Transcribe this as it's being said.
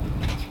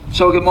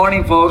So good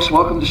morning, folks.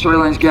 Welcome to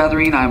Storylines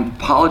Gathering. I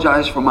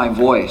apologize for my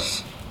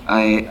voice.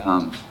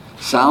 I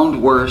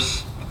sound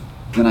worse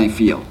than I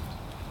feel.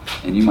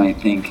 And you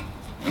might think,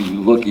 well, you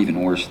look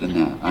even worse than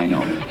that. I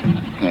know,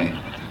 okay?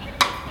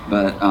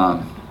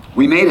 But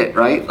we made it,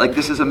 right? Like,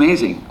 this is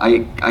amazing.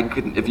 I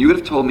couldn't, if you would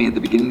have told me at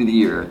the beginning of the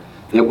year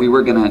that we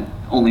were gonna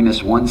only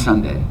miss one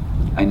Sunday,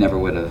 I never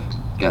would have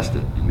guessed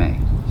it in May.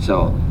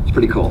 So it's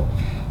pretty cool.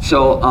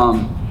 So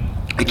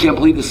I can't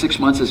believe the 6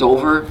 months is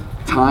over.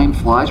 Time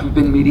flies. We've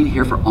been meeting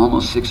here for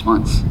almost 6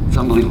 months. It's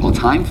unbelievable.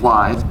 Time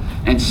flies.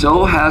 And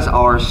so has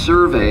our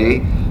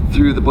survey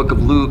through the book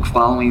of Luke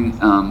following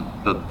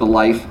the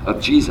life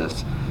of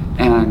Jesus.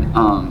 And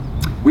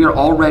we are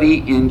already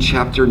in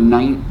chapter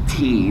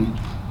 19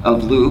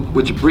 of Luke,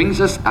 which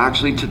brings us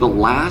actually to the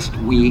last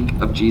week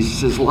of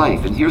Jesus'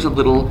 life. And here's a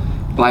little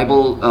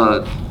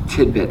Bible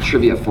tidbit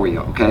trivia for you,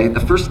 okay?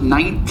 The first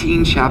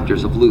 19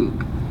 chapters of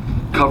Luke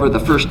cover the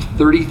first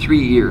 33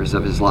 years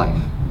of his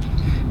life.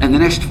 And the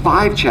next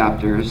 5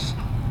 chapters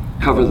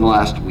cover the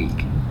last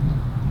week.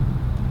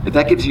 If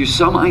that gives you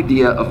some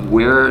idea of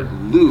where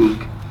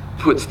Luke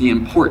puts the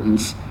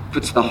importance,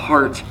 puts the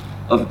heart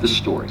of the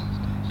story.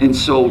 And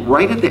so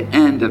right at the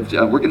end of,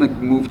 we're going to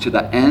move to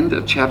the end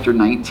of chapter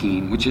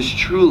 19, which is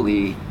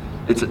truly,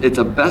 it's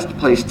a best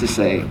place to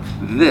say,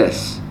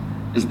 this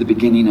is the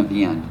beginning of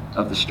the end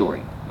of the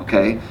story,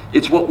 okay?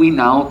 It's what we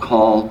now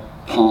call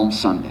Palm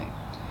Sunday.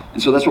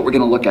 And so that's what we're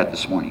going to look at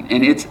this morning.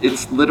 And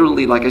it's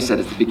literally, like I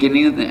said, it's the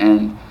beginning of the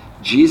end.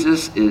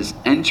 Jesus is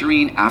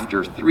entering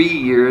after 3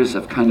 years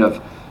of kind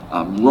of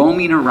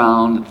roaming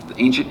around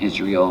ancient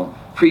Israel,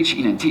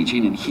 preaching and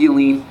teaching and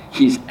healing.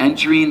 He's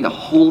entering the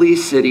holy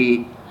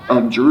city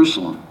of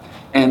Jerusalem.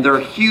 And there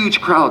are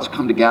huge crowds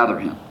come to gather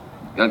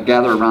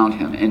around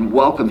him and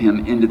welcome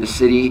him into the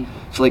city.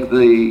 It's like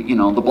the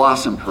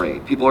Blossom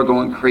Parade. People are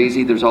going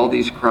crazy. There's all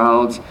these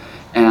crowds.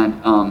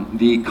 And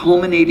the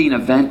culminating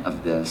event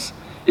of this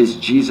is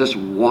Jesus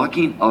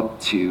walking up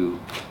to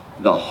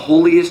the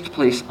holiest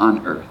place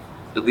on earth,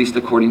 at least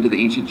according to the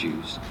ancient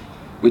Jews,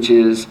 which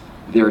is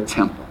their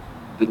temple,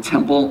 the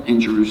temple in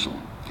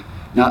Jerusalem.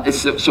 Now,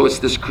 it's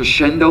this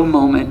crescendo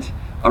moment,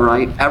 all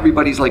right?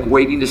 Everybody's like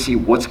waiting to see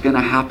what's going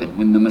to happen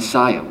when the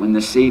Messiah, when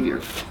the Savior,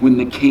 when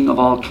the King of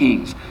all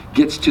kings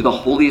gets to the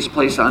holiest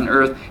place on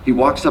earth. He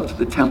walks up to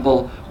the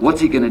temple. What's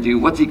he going to do?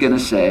 What's he going to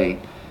say?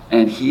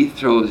 And he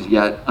throws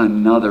yet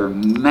another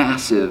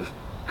massive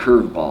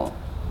curveball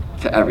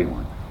to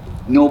everyone.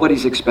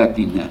 Nobody's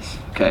expecting this,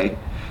 okay?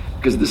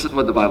 Because this is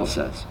what the Bible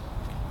says.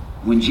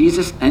 When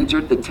Jesus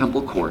entered the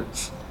temple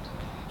courts,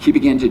 he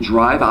began to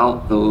drive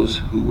out those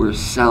who were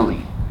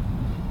selling.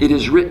 It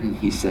is written,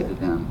 he said to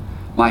them,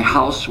 my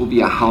house will be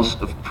a house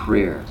of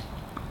prayer,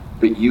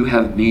 but you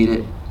have made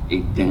it a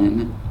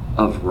den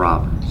of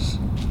robbers.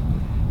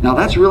 Now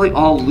that's really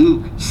all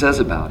Luke says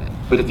about it.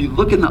 But if you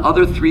look in the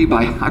other 3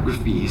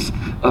 biographies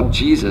of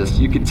Jesus,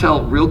 you can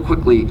tell real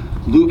quickly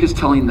Luke is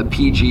telling the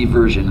PG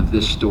version of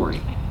this story,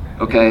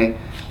 okay?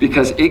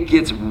 Because it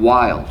gets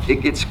wild,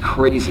 it gets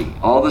crazy.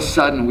 All of a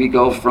sudden we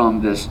go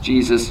from this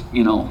Jesus,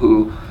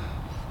 who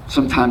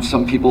sometimes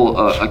some people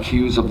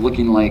accuse of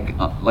looking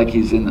like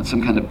he's in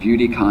some kind of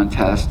beauty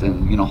contest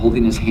and,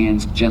 holding his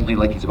hands gently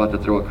like he's about to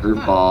throw a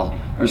curveball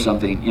or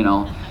something,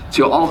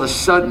 to all of a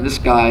sudden this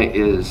guy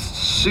is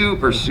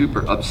super,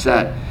 super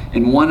upset.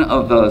 In one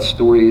of the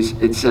stories,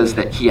 it says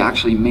that he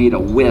actually made a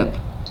whip.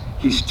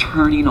 He's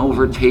turning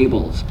over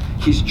tables.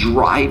 He's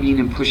driving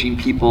and pushing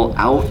people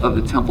out of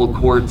the temple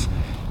courts.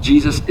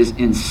 Jesus is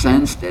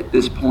incensed at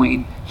this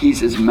point.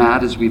 He's as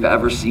mad as we've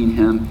ever seen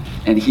him.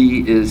 And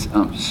he is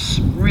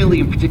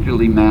really and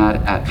particularly mad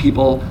at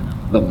people,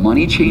 the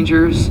money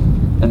changers,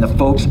 and the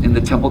folks in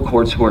the temple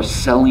courts who are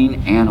selling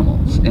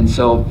animals. And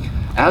so,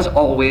 as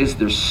always,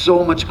 there's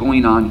so much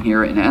going on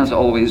here. And as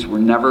always,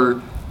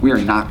 we are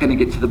not going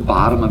to get to the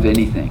bottom of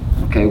anything,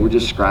 okay? We're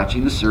just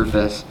scratching the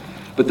surface.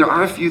 But there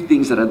are a few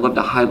things that I'd love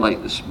to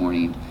highlight this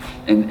morning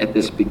and at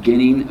this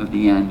beginning of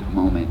the end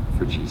moment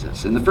for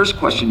Jesus. And the first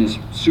question is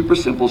super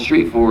simple,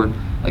 straightforward,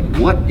 like,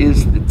 what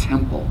is the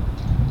temple?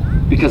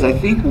 Because I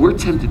think we're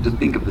tempted to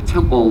think of the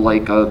temple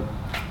like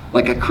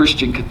a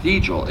Christian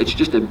cathedral. It's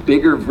just a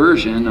bigger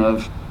version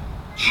of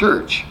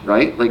church,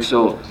 right? Like,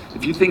 so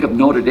if you think of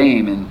Notre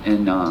Dame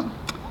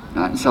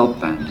not in South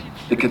Bend,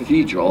 the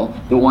cathedral,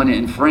 the one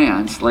in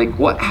France, like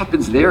what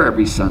happens there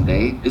every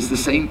Sunday is the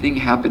same thing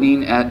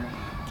happening at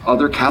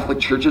other Catholic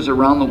churches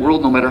around the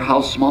world, no matter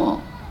how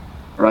small,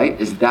 right?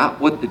 Is that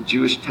what the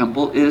Jewish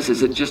temple is?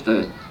 Is it just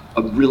a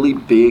really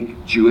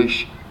big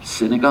Jewish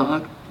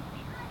synagogue?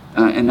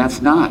 And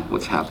that's not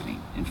what's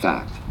happening, in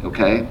fact,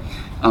 okay?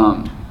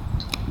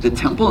 The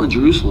temple in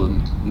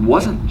Jerusalem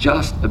wasn't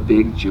just a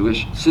big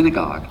Jewish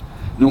synagogue.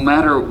 No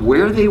matter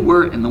where they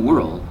were in the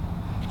world,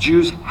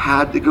 Jews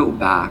had to go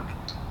back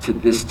to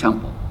this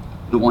temple,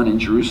 the one in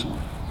Jerusalem.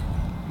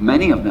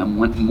 Many of them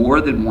went more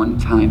than one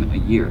time a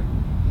year.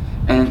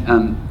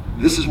 And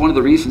this is one of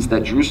the reasons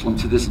that Jerusalem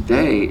to this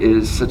day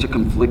is such a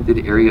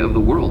conflicted area of the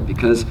world,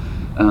 because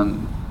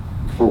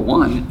for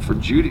one, for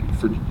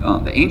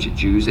the ancient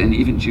Jews and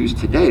even Jews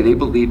today, they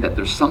believe that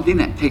there's something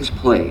that takes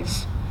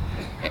place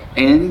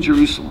in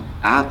Jerusalem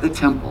at the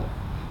temple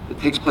that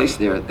takes place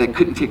there that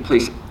couldn't take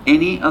place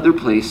any other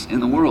place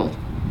in the world.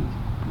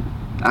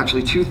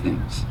 Actually, two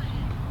things,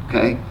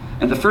 okay?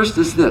 And the first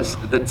is this: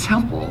 the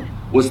temple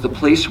was the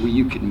place where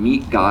you could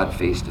meet God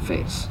face to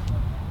face.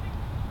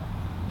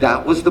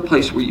 That was the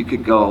place where you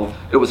could go.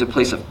 It was a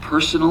place of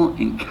personal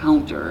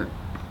encounter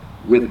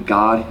with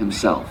God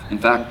himself. In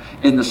fact,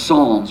 in the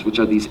Psalms, which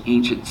are these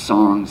ancient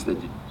songs that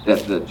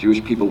the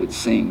Jewish people would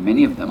sing,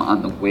 many of them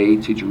on the way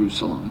to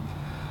Jerusalem,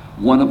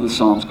 one of the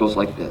Psalms goes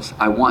like this: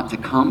 I want to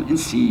come and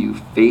see you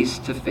face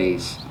to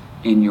face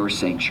in your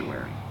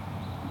sanctuary.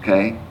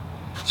 Okay?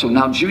 So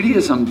now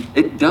Judaism,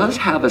 it does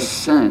have a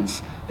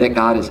sense that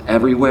God is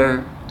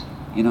everywhere,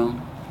 you know?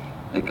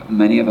 Like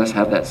many of us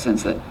have that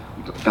sense that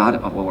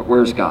God, well,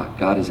 where's God?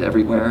 God is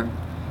everywhere.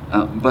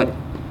 But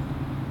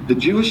the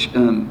Jewish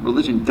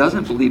religion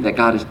doesn't believe that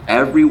God is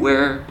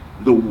everywhere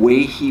the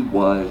way he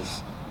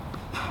was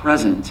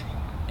present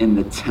in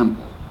the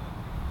temple.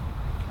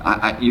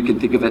 You can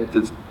think of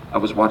it, I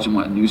was watching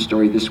a news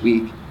story this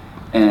week,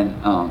 and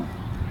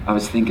I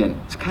was thinking,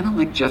 it's kind of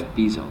like Jeff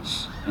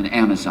Bezos and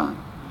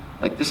Amazon.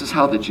 Like, this is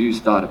how the Jews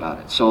thought about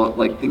it. So,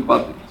 like, think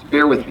about it.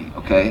 Bear with me,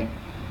 okay?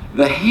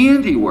 The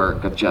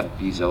handiwork of Jeff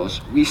Bezos,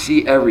 we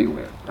see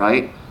everywhere,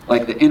 right?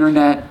 Like the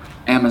internet,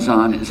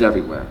 Amazon is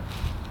everywhere.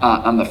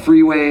 On the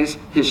freeways,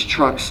 his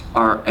trucks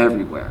are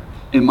everywhere.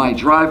 In my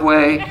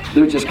driveway,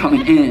 they're just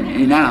coming in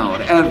and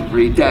out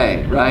every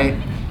day, right?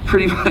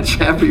 Pretty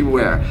much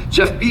everywhere.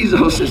 Jeff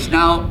Bezos is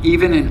now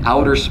even in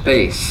outer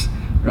space,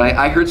 right?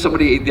 I heard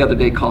somebody the other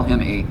day call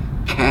him a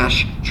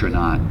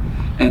cash-tronaut.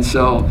 And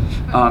so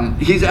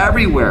he's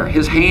everywhere.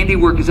 His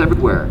handiwork is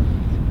everywhere.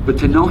 But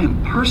to know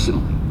him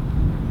personally,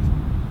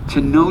 to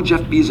know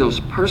Jeff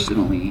Bezos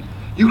personally,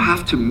 you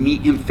have to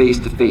meet him face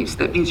to face.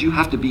 That means you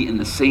have to be in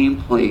the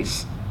same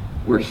place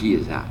where he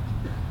is at,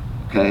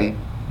 okay?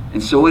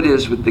 And so it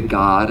is with the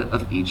God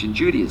of ancient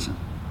Judaism.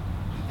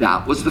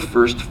 That was the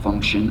first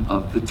function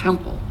of the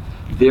temple.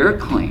 Their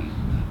claim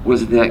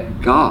was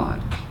that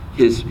God,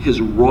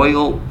 his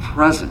royal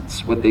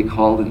presence, what they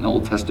called in the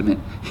Old Testament,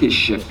 his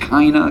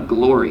Shekinah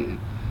glory,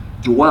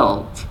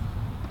 dwelt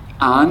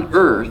on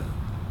earth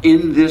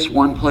in this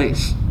one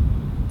place.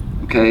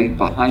 Okay,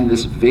 behind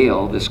this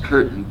veil, this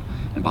curtain,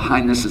 and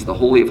behind this is the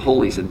Holy of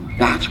Holies, and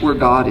that's where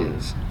God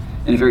is,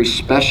 in a very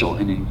special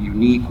and a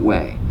unique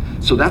way.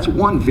 So that's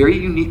one very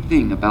unique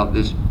thing about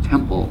this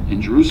temple in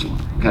Jerusalem,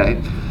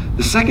 okay?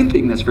 The second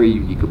thing that's very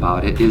unique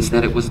about it is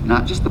that it was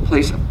not just the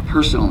place of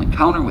personal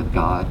encounter with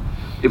God,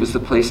 it was the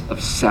place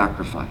of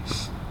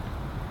sacrifice.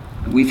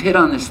 And we've hit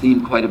on this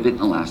theme quite a bit in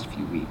the last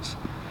few weeks.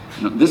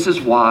 You know, this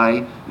is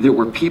why there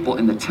were people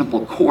in the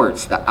temple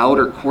courts, the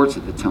outer courts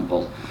of the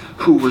temple,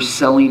 who were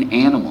selling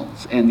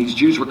animals. And these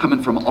Jews were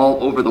coming from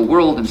all over the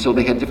world, and so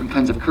they had different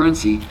kinds of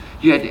currency.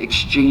 You had to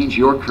exchange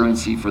your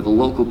currency for the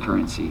local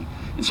currency.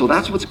 And so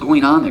that's what's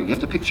going on there. You have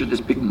to picture this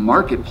big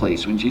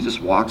marketplace when Jesus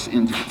walks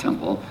into the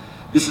temple.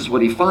 This is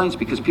what he finds,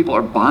 because people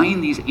are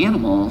buying these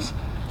animals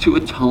to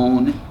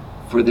atone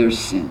for their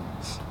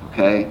sins,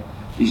 okay?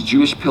 These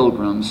Jewish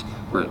pilgrims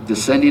were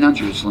descending on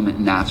Jerusalem,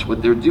 and that's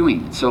what they're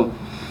doing. And so,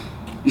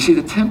 you see,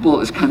 the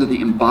temple is kind of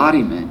the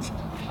embodiment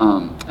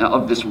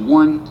of this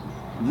one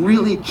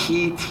really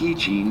key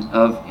teaching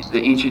of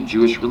the ancient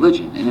Jewish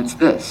religion, and it's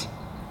this: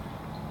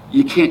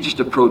 you can't just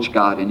approach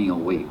God any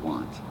old way you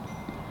want.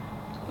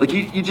 Like,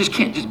 you just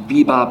can't just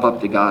bebop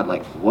up to God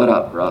like, what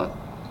up, bruh?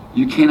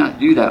 You cannot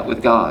do that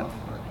with God.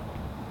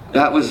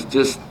 That was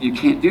just, you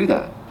can't do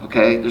that,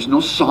 okay? There's no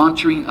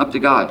sauntering up to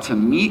God. To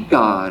meet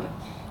God,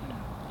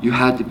 you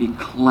had to be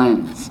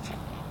cleansed.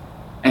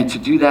 And to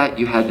do that,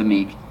 you had to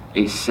make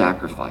a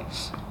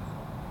sacrifice.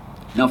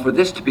 Now, for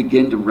this to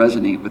begin to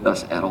resonate with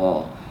us at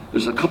all,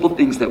 there's a couple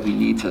things that we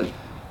need to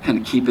kind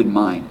of keep in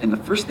mind. And the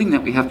first thing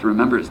that we have to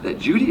remember is that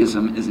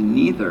Judaism is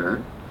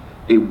neither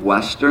a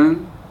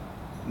Western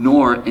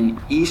nor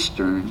an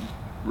Eastern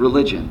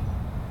religion.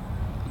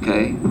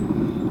 Okay?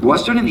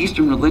 Western and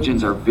Eastern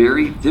religions are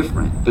very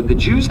different, but the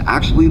Jews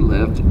actually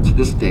lived, to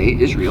this day,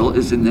 Israel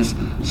is in this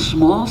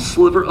small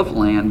sliver of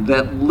land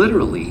that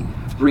literally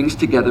brings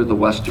together the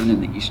Western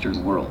and the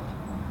Eastern world.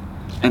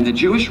 And the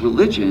Jewish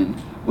religion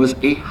was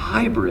a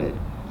hybrid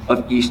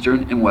of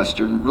Eastern and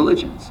Western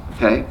religions,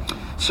 okay?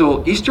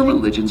 So Eastern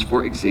religions,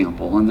 for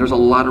example, and there's a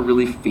lot of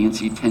really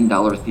fancy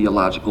 $10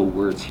 theological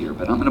words here,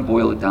 but I'm going to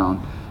boil it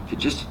down to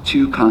just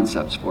two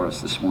concepts for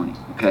us this morning,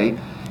 okay?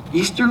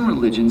 Eastern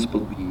religions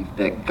believe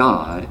that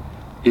God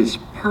is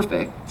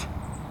perfect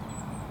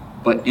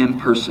but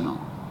impersonal.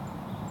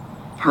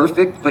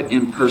 Perfect but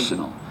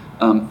impersonal.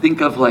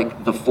 Think of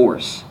like the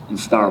Force in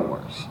Star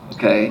Wars,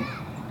 okay?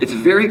 It's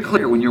very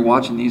clear when you're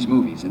watching these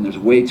movies, and there's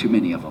way too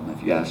many of them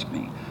if you ask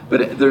me,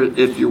 but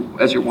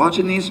as you're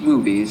watching these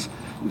movies,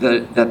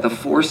 that the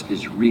Force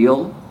is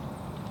real,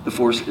 the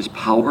Force is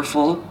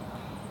powerful,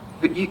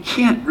 but you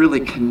can't really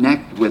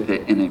connect with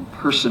it in a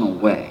personal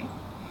way.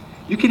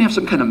 You can have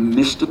some kind of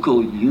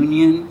mystical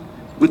union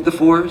with the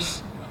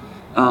Force,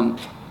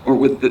 or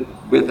with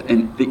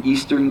the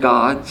Eastern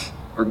gods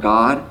or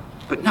God,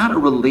 but not a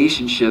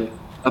relationship,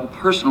 a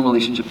personal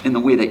relationship in the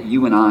way that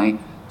you and I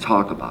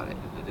talk about it,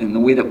 in the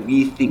way that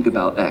we think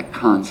about that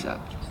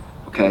concept,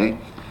 okay?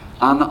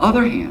 On the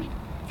other hand,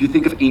 if you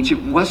think of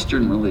ancient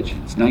Western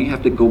religions, now you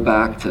have to go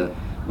back to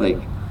like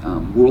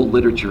world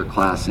literature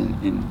class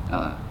in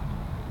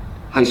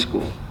high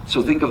school.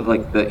 So think of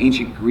like the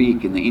ancient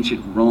Greek and the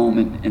ancient Rome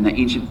and the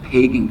ancient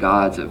pagan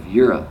gods of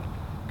Europe,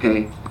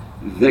 okay?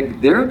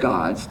 Their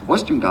gods,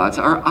 Western gods,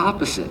 are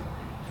opposite.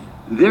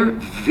 They're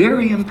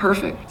very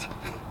imperfect,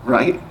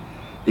 right?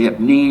 They have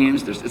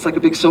names, it's like a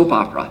big soap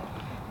opera,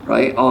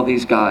 right? All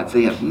these gods,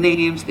 they have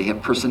names, they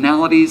have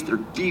personalities, they're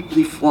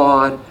deeply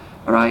flawed,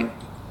 all right?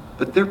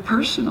 But they're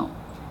personal.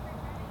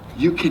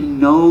 You can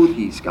know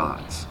these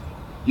gods.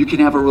 You can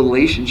have a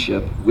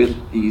relationship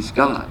with these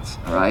gods,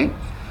 all right?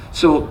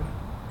 So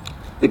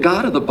the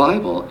God of the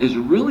Bible is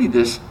really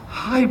this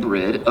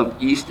hybrid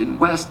of East and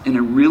West in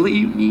a really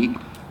unique,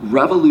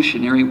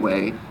 revolutionary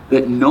way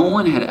that no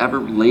one had ever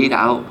laid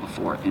out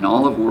before in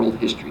all of world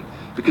history.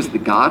 Because the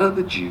God of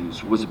the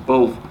Jews was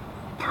both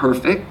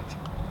perfect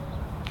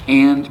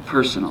and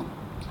personal.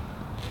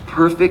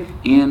 Perfect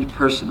and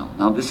personal.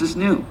 Now this is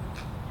new.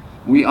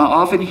 We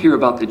often hear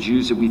about the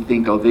Jews and we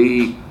think, oh,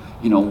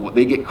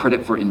 they get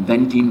credit for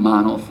inventing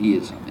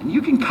monotheism. And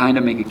you can kind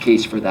of make a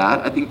case for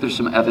that. I think there's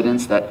some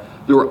evidence that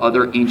there were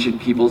other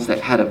ancient peoples that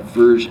had a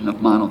version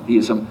of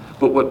monotheism.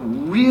 But what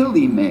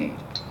really made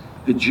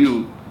the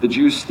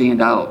Jews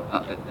stand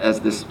out as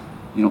this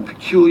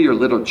peculiar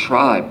little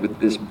tribe with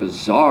this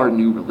bizarre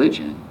new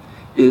religion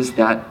is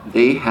that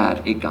they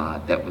had a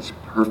God that was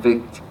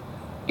perfect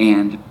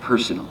and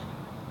personal.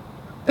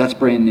 That's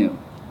brand new.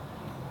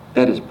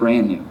 That is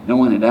brand new. No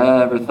one had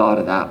ever thought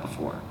of that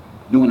before.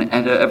 No one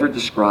had ever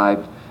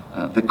described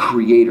the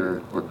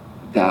Creator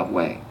that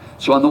way.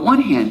 So on the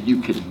one hand,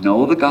 you could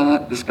know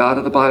this God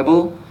of the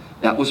Bible.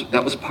 That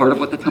was part of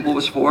what the temple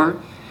was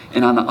for.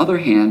 And on the other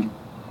hand,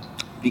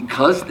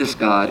 because this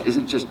God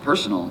isn't just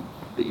personal,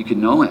 that you can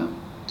know him,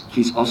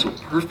 he's also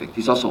perfect.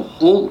 He's also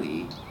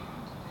holy.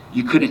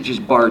 You couldn't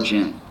just barge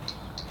in.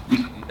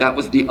 That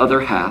was the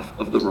other half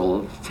of the role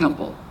of the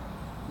temple.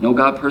 Know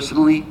God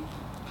personally,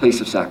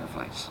 place of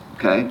sacrifice,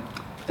 okay?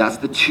 That's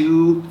the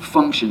two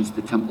functions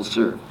the temple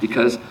served.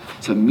 Because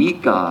to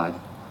meet God,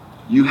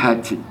 you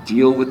had to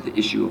deal with the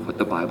issue of what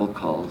the Bible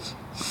calls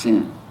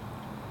sin.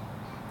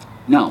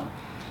 Now,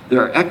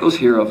 there are echoes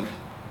here of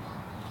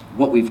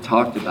what we've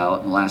talked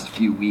about in the last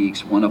few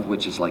weeks, one of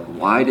which is like,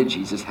 why did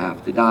Jesus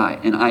have to die?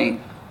 And I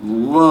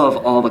love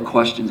all the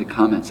questions and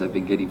comments I've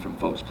been getting from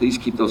folks. Please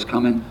keep those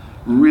coming.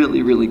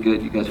 Really, really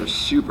good. You guys are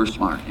super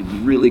smart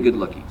and really good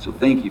looking. So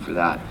thank you for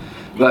that.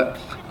 But,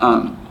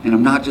 and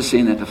I'm not just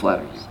saying that to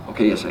flatter you.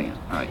 Okay, yes I am.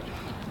 All right.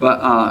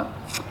 But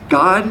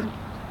God,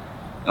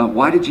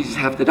 why did Jesus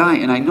have to die?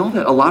 And I know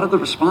that a lot of the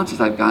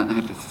responses I've gotten,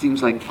 it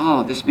seems like,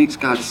 oh, this makes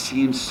God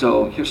seem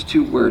so, here's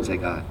two words I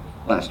got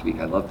last week.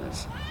 I love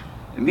this.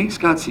 It makes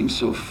God seem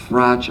so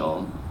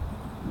fragile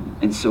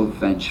and so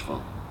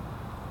vengeful.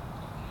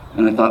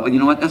 And I thought, well, you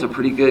know what? That's a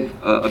pretty good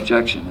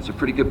objection. That's a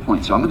pretty good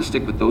point. So I'm going to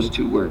stick with those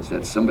two words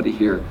that somebody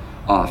here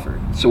offered.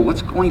 So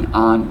what's going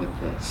on with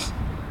this?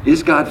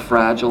 Is God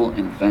fragile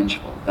and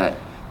vengeful? That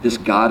this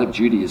God of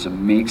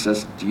Judaism makes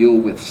us deal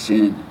with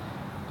sin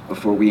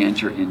before we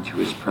enter into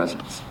his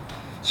presence.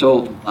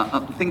 So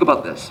think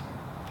about this.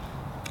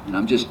 And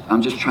I'm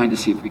just trying to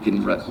see if we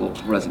can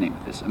resonate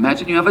with this.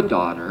 Imagine you have a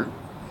daughter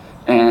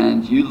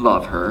and you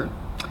love her,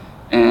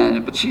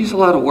 but she's a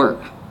lot of work.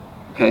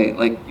 Okay,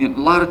 like a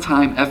lot of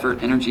time,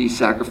 effort, energy,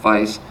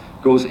 sacrifice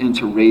goes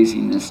into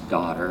raising this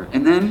daughter.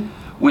 And then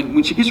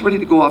when she gets ready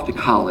to go off to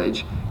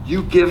college,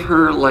 you give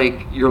her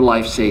like your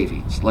life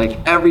savings, like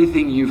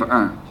everything you've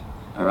earned,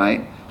 all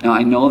right? Now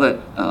I know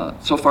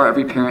that so far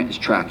every parent is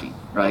tracking,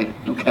 right?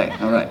 Okay,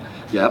 all right.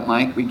 Yeah,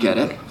 Mike, we get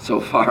it. So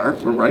far,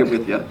 we're right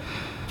with you.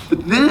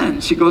 But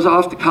then she goes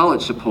off to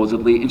college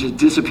supposedly and just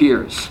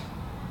disappears.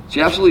 She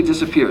absolutely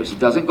disappears.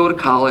 Doesn't go to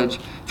college,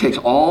 takes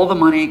all the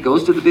money,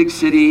 goes to the big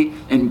city,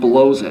 and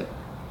blows it.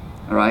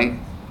 All right?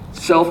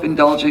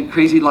 Self-indulgent,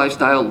 crazy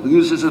lifestyle,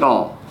 loses it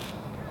all.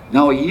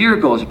 Now a year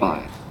goes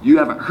by. You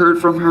haven't heard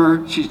from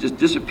her. She's just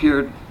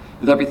disappeared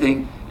with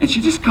everything. And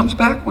she just comes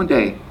back one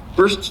day,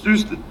 bursts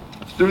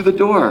through the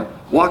door,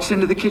 walks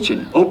into the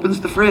kitchen,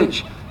 opens the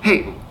fridge.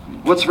 Hey,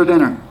 what's for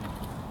dinner?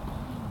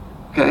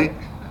 Okay?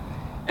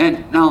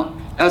 And now,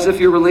 as if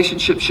your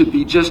relationship should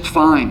be just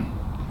fine.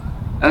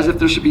 As if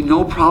there should be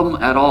no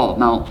problem at all.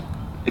 Now,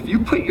 if you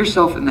put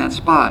yourself in that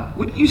spot,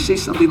 wouldn't you say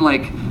something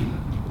like,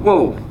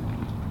 whoa,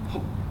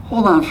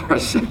 hold on for a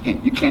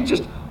second. You can't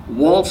just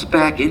waltz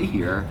back in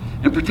here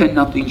and pretend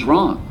nothing's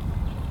wrong.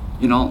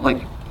 You know,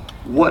 like,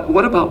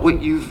 what about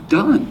what you've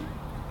done?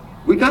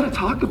 We got to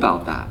talk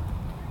about that.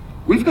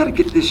 We've got to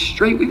get this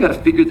straight. We've got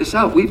to figure this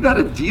out. We've got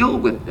to deal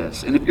with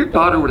this. And if your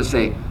daughter were to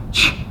say,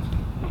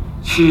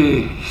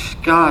 geez,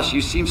 gosh,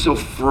 you seem so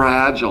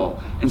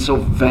fragile and so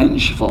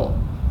vengeful,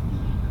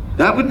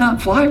 that would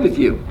not fly with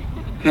you.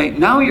 Okay,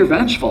 now you're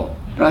vengeful,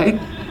 right?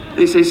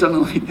 They say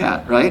something like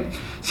that, right?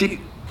 See,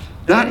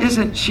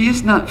 She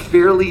is not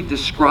fairly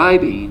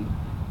describing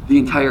the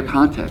entire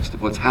context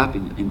of what's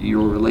happened in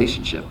your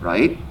relationship,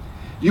 right?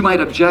 You might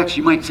object.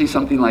 You might say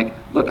something like,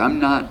 look, I'm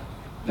not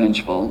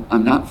vengeful.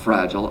 I'm not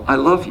fragile. I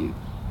love you.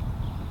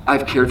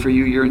 I've cared for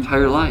you your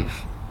entire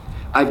life.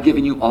 I've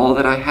given you all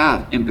that I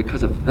have. And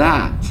because of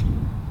that,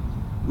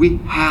 we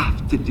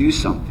have to do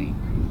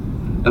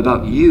something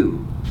about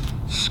you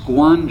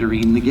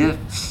squandering the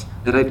gifts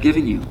that I've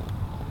given you.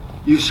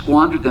 You've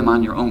squandered them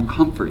on your own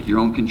comfort, your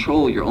own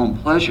control, your own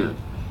pleasure.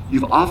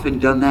 You've often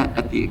done that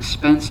at the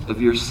expense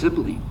of your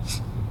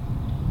siblings.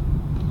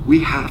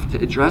 We have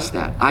to address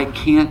that. I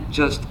can't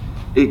just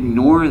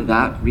ignore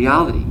that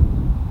reality.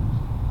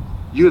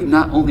 You have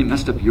not only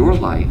messed up your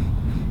life,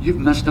 you've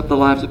messed up the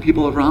lives of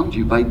people around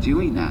you by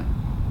doing that.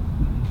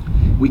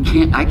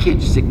 I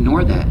can't just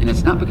ignore that. And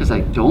it's not because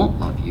I don't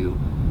love you,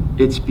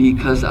 it's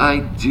because I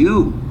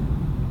do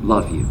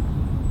love you.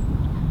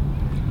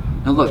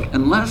 Now look,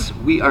 unless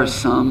we are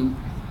some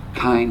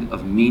kind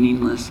of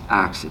meaningless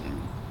accident,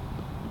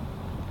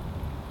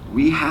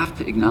 we have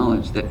to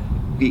acknowledge that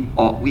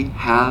we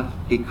have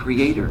a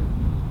creator.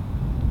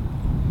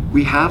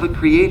 We have a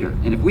creator.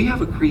 And if we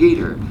have a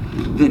creator,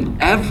 then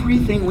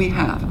everything we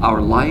have,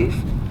 our life,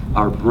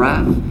 our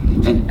breath,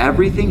 and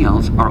everything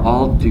else are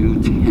all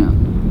due to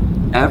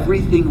him.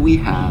 Everything we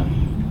have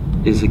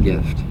is a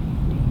gift.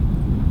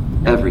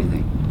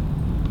 Everything.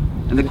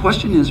 And the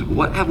question is,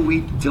 what have we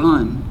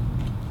done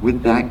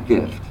with that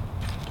gift?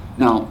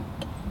 Now,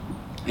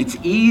 it's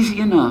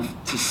easy enough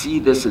to see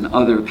this in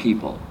other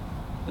people.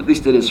 At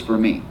least it is for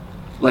me.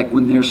 Like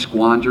when they're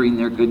squandering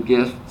their good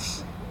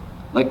gifts,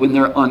 like when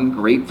they're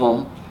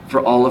ungrateful for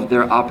all of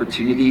their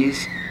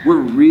opportunities. We're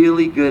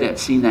really good at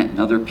seeing that in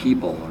other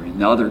people or in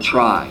the other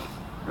tribe,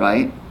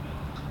 right?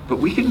 But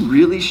we can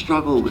really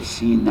struggle with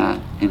seeing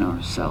that in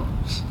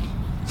ourselves.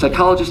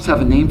 Psychologists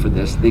have a name for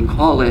this. They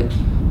call it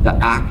the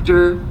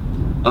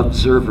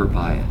actor-observer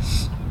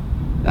bias.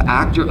 The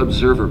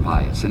actor-observer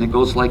bias, and it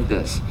goes like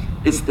this.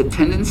 It's the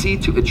tendency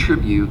to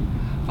attribute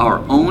our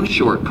own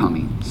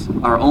shortcomings,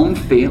 our own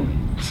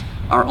failings,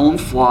 our own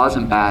flaws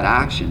and bad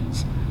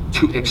actions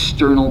to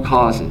external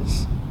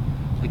causes.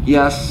 Like,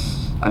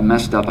 yes, I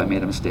messed up, I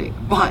made a mistake,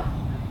 but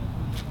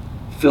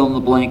fill in the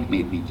blank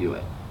made me do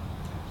it.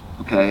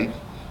 Okay?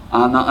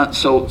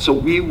 So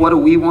what do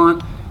we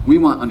want? We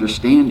want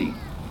understanding.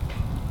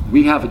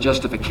 We have a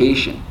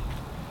justification.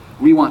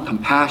 We want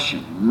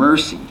compassion,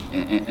 mercy,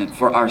 and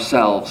for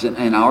ourselves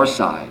and our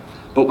side.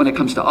 But when it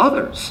comes to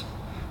others,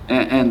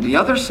 and the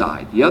other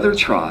side, the other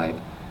tribe,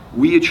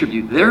 we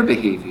attribute their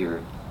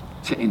behavior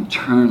to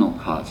internal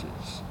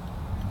causes.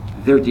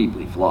 They're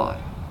deeply flawed.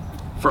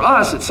 For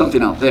us, it's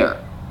something out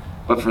there.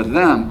 But for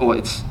them,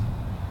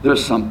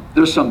 there's some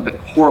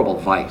horrible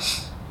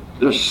vice.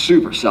 They're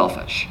super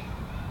selfish.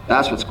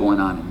 That's what's going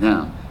on in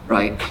them,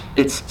 right?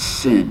 It's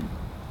sin.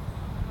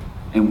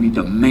 And we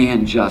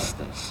demand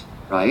justice,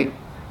 right?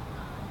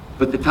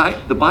 But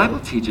the Bible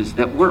teaches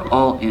that we're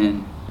all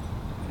in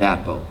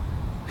that boat.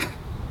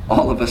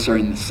 All of us are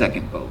in the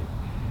second boat,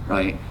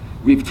 right?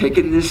 We've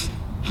taken this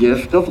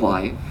gift of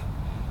life,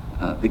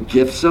 the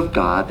gifts of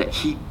God that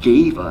he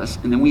gave us,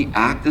 and then we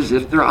act as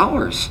if they're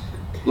ours.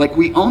 Like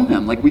we own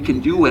them, like we can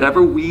do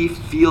whatever we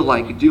feel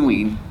like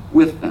doing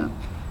with them.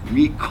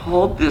 We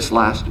called this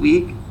last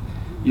week,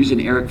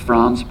 using Eric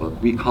Fromm's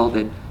book, we called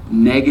it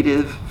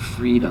negative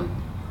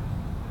freedom.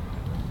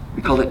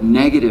 We call it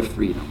negative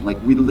freedom.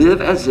 Like we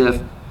live as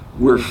if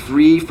we're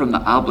free from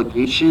the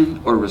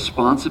obligation or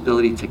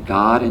responsibility to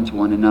God and to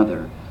one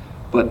another.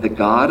 But the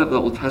God of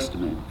the Old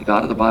Testament, the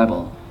God of the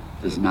Bible,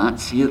 does not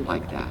see it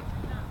like that.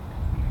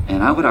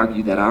 And I would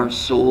argue that our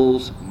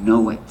souls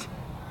know it.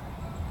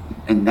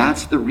 And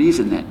that's the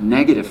reason that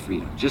negative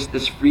freedom, just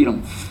this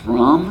freedom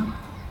from,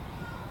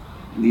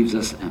 leaves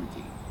us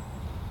empty.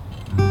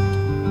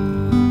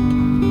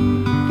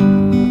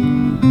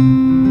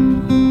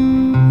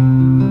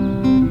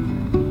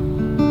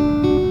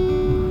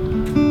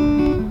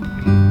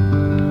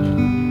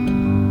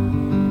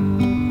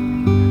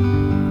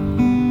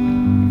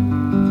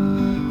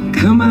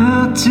 Come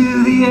out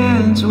to the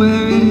edge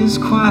where it is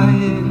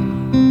quiet,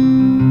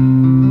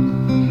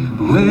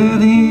 where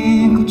the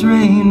ink will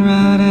drain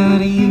right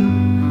out of you.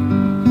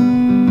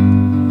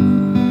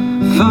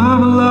 Far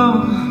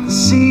below the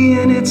sea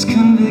and its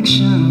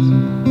convictions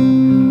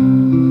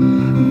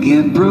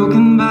get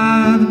broken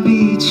by the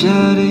beach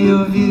out of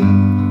your view.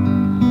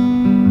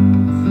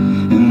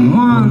 And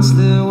once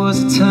there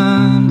was a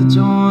time to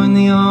join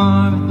the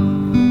army,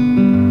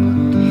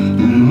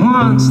 and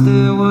once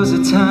there was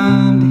a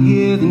time to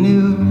hear the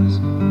news.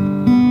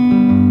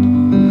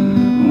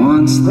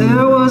 Once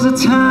there was a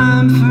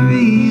time for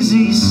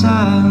easy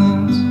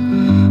silence,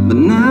 but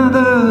now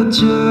the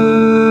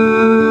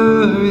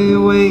jury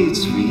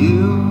waits for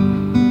you.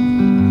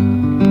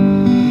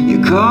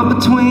 You're caught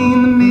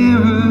between the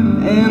mirror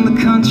and the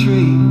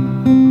country,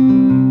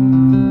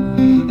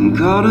 and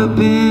caught up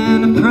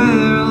in a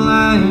prayer of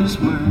liar's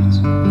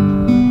words.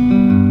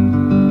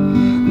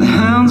 The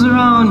hounds are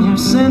on your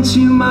scent,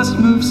 you must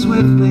move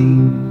swiftly.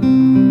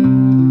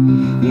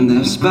 And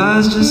their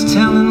spies just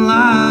telling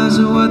lies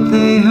of what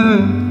they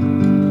heard.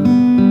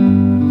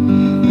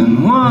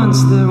 And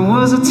once there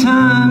was a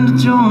time to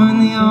join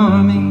the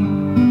army.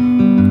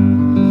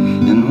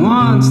 And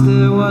once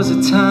there was a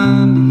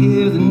time to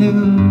hear the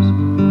news.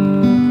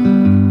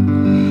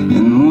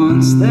 And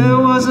once there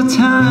was a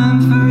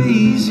time for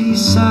easy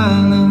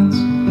silence.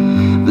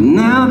 But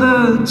now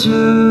the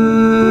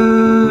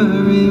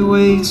jury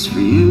waits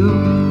for you.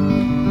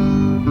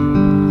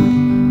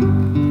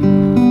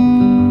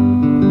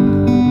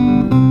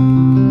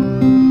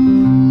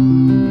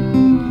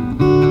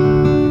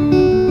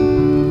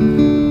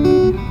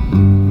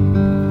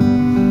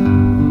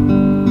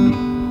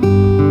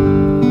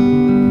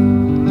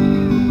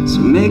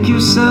 Make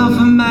yourself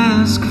a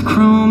mask of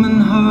chrome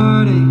and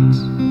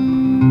heartaches,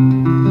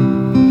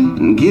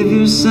 and give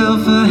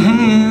yourself a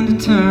hand to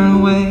turn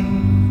away.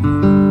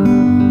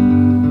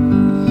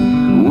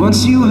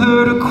 Once you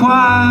heard a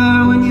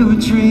choir when you were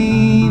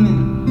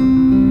dreaming,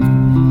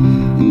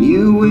 and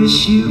you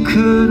wish you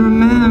could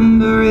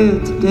remember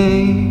it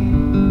today.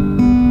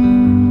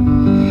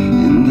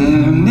 And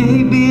there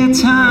may be a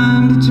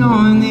time to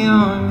join the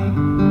army.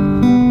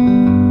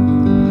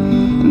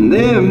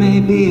 There may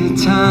be a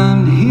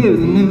time to hear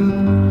the news.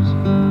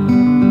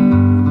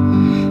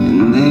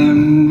 And there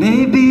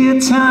may be a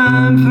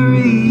time for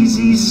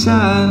easy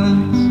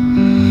silence.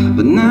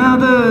 But now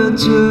the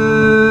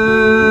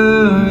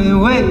jury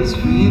waits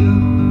for you.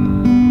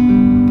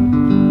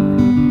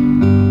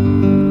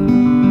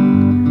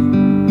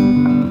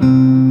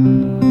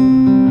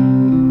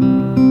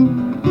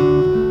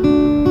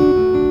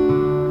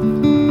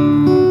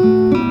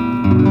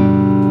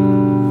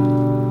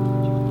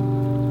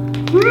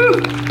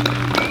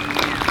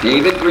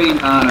 David Green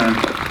honor.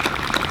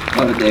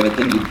 Love it, David.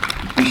 Thank you.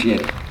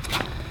 Appreciate it.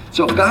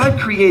 So God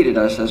created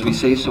us, as we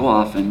say so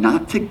often,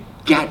 not to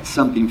get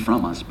something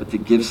from us, but to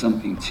give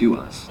something to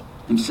us,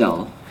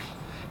 himself,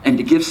 and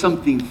to give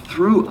something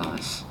through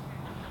us,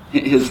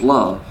 his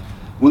love.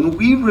 When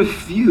we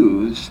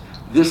refuse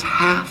this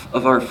half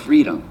of our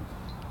freedom,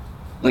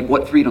 like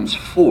what freedom's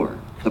for,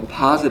 the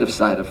positive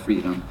side of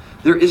freedom,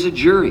 there is a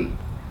jury,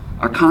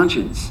 our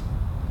conscience,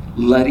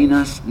 letting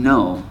us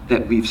know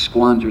that we've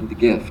squandered the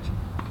gift.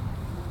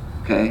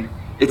 Okay?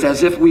 It's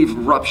as if we've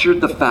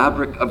ruptured the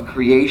fabric of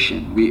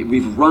creation.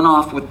 We've run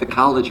off with the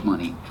college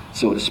money,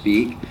 so to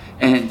speak,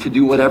 and to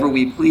do whatever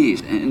we please.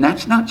 And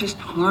that's not just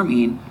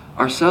harming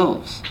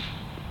ourselves.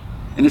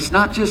 And it's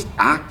not just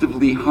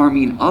actively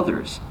harming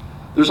others.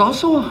 There's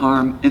also a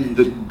harm in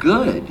the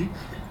good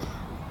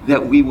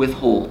that we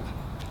withhold.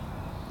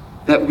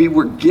 That we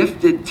were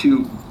gifted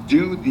to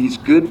do these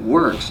good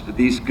works,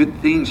 these good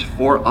things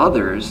for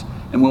others.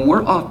 And when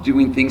we're off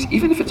doing things,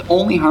 even if it's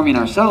only harming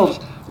ourselves,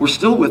 we're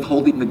still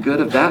withholding the good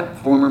of that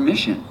former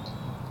mission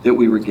that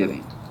we were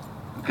giving,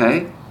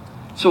 okay?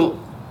 So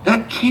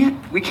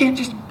we can't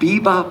just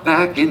bebop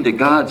back into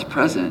God's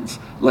presence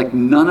like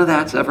none of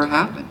that's ever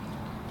happened.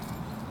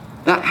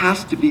 That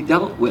has to be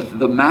dealt with.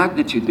 The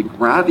magnitude, the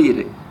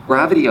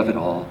gravity of it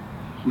all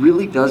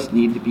really does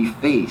need to be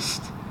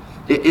faced.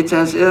 It's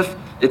as if,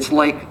 it's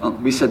like,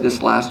 we said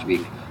this last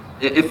week,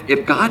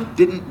 if God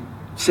didn't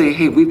say,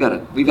 hey, we've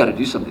got to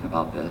do something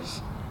about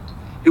this,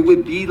 it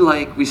would be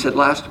like we said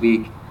last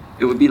week,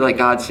 it would be like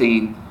God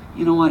saying,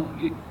 you know what,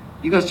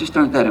 you guys just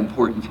aren't that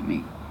important to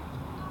me.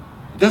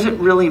 It doesn't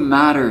really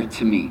matter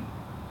to me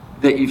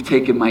that you've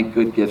taken my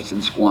good gifts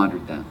and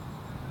squandered them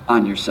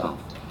on yourself.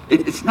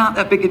 It's not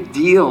that big a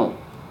deal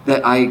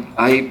that I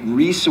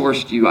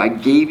resourced you, I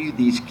gave you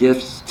these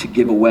gifts to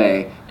give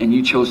away, and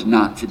you chose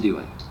not to do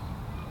it,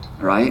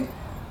 all right?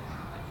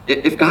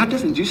 If God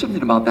doesn't do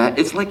something about that,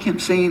 it's like him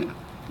saying,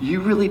 you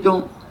really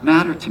don't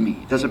matter to me.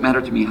 It doesn't matter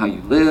to me how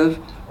you live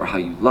or how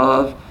you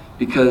love,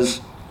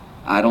 because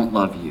I don't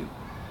love you.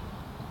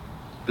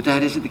 But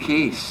that isn't the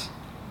case.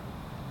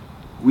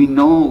 We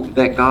know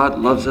that God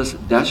loves us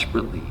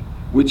desperately,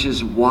 which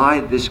is why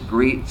this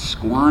great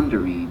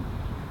squandering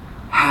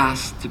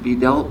has to be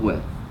dealt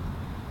with.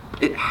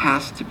 It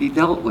has to be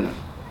dealt with.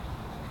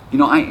 You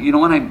know,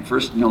 when I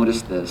first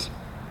noticed this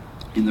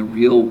in the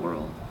real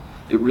world,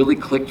 it really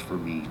clicked for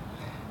me,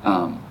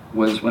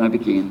 was when I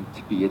began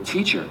to be a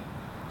teacher.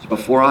 So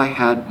before I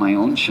had my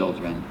own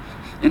children,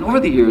 and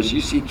over the years,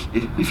 you see,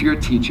 if you're a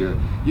teacher,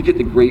 you get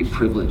the great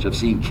privilege of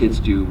seeing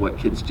kids do what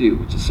kids do,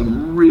 which is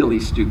some really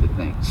stupid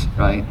things,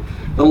 right?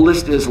 The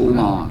list is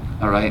long,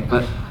 all right?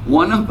 But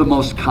one of the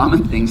most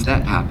common things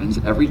that happens,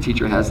 every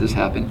teacher has this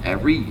happen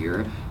every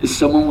year, is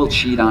someone will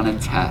cheat on a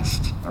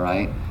test, all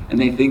right? And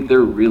they think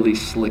they're really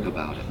slick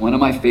about it. One of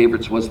my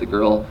favorites was the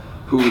girl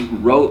who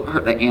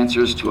wrote the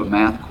answers to a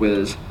math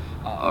quiz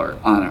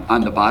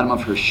on the bottom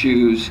of her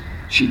shoes.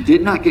 She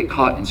did not get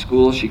caught in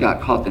school. She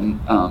got caught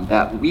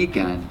that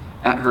weekend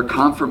at her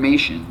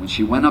confirmation when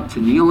she went up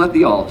to kneel at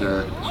the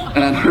altar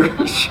and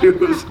her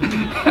shoes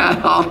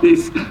had all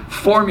these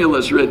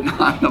formulas written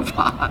on the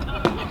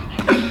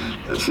bottom.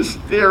 It's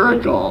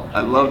hysterical. I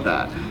love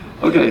that.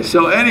 Okay,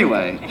 so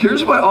anyway,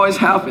 here's what always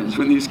happens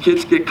when these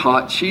kids get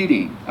caught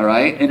cheating, all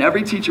right? And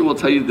every teacher will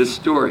tell you this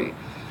story.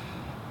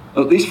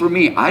 At least for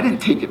me, I didn't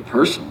take it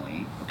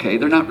personally. Okay,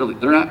 they're not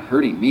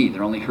hurting me,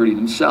 they're only hurting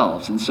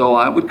themselves. And so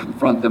I would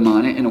confront them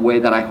on it in a way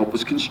that I hope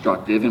was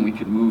constructive and we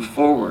could move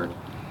forward.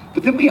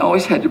 But then we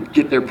always had to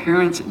get their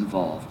parents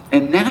involved.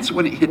 And that's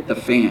when it hit the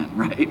fan,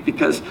 right?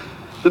 Because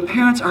the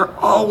parents are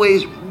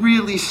always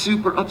really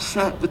super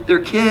upset with their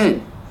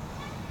kid.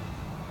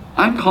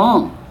 I'm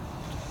calm,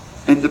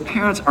 and the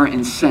parents are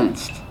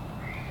incensed.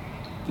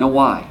 Now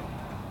why?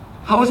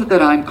 How is it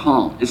that I'm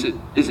calm? Is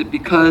it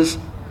because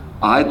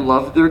I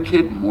love their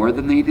kid more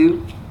than they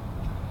do?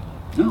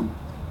 No.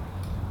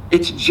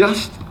 It's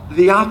just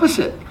the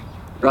opposite,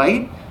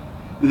 right?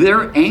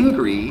 They're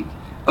angry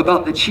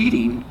about the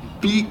cheating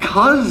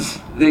because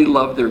they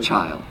love their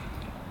child.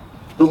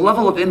 The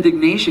level of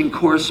indignation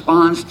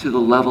corresponds to the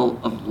level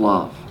of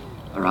love,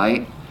 all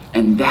right?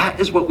 And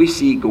that is what we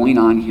see going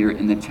on here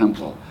in the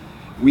temple.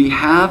 We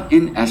have,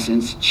 in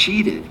essence,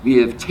 cheated. We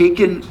have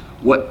taken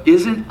what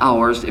isn't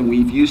ours and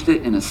we've used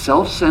it in a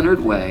self-centered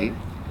way,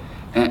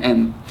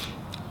 and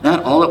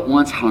that all at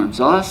once harms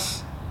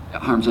us, it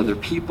harms other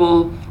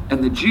people.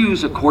 And the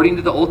Jews, according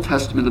to the Old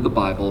Testament of the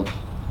Bible,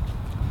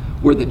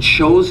 were the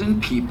chosen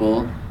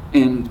people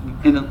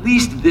in at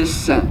least this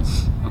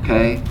sense,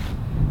 okay?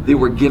 They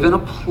were given a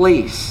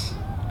place,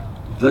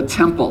 the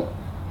temple,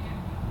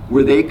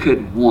 where they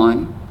could,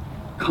 one,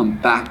 come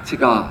back to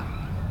God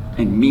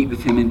and meet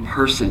with him in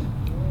person,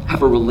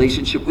 have a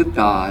relationship with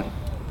God,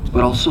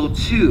 but also,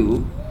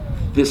 two,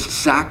 this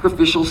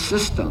sacrificial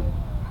system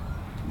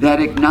that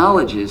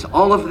acknowledges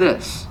all of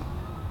this,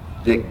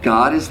 that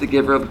God is the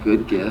giver of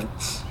good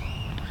gifts,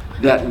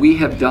 that we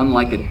have done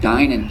like a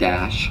dine and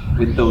dash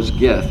with those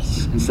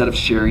gifts instead of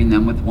sharing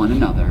them with one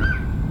another,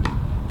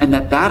 and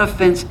that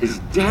offense is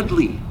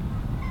deadly.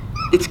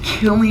 It's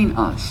killing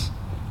us.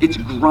 It's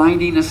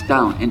grinding us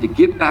down. And to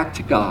get back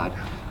to God,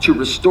 to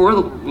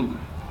restore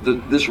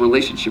this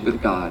relationship with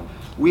God,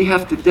 we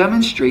have to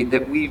demonstrate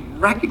that we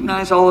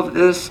recognize all of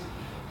this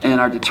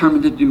and are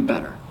determined to do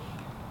better.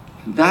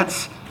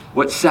 That's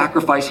what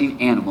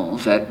sacrificing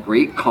animals at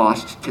great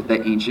cost to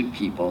the ancient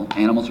people,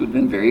 animals would have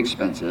been very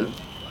expensive,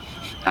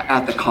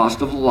 at the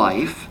cost of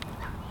life,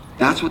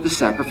 that's what the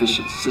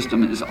sacrificial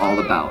system is all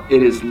about.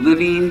 It is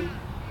living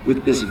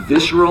with this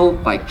visceral,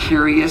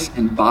 vicarious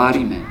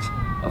embodiment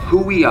of who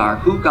we are,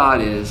 who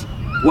God is,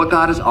 what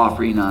God is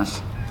offering us,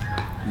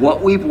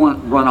 what we've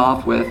run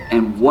off with,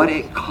 and what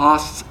it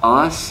costs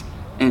us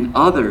and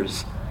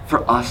others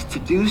for us to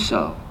do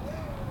so.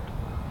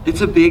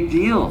 It's a big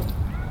deal.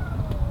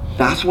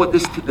 That's what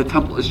the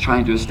temple is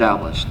trying to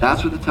establish.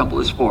 That's what the temple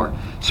is for.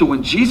 So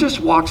when Jesus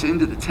walks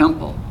into the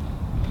temple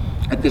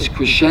at this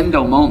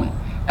crescendo moment,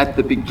 at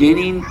the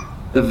beginning,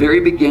 the very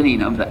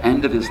beginning of the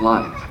end of his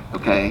life,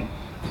 okay,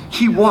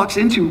 he walks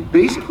into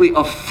basically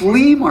a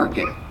flea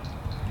market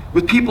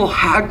with people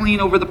haggling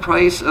over the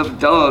price of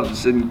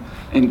doves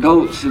and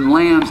goats and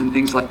lambs and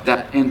things like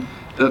that, and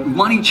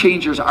money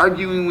changers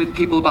arguing with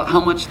people about how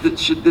much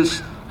should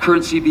this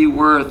currency be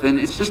worth, and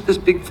it's just this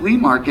big flea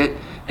market,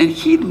 and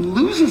he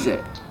loses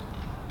it.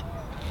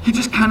 He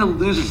just kind of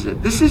loses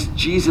it. This is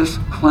Jesus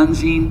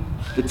cleansing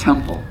the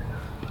temple.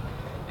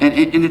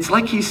 And it's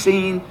like he's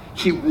saying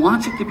he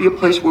wants it to be a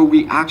place where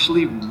we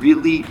actually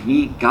really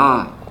meet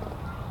God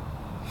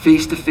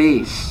face to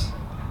face,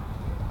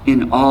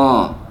 in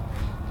awe,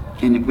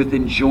 and with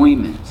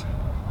enjoyment,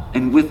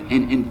 and with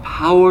an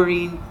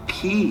empowering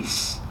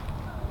peace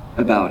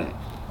about it.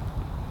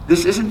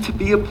 This isn't to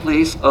be a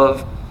place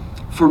of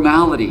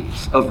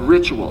formalities, of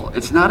ritual.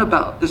 It's not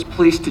about this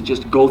place to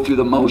just go through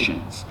the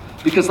motions.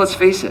 Because let's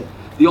face it,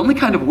 the only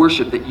kind of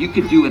worship that you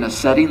could do in a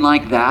setting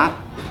like that,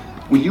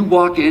 when you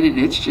walk in and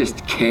it's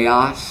just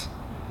chaos,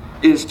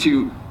 is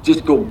to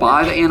just go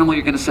buy the animal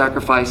you're going to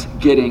sacrifice,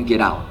 get in,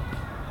 get out.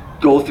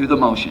 Go through the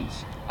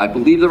motions. I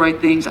believe the right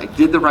things, I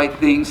did the right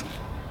things,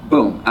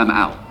 boom, I'm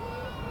out.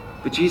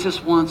 But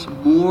Jesus wants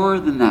more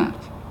than that.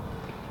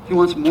 He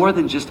wants more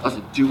than just us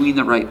doing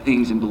the right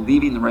things and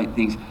believing the right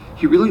things.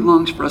 He really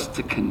longs for us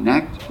to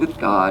connect with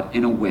God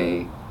in a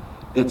way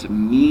that's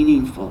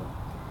meaningful,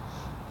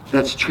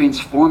 that's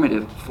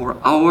transformative for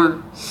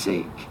our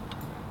sake.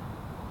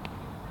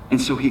 And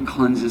so he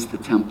cleanses the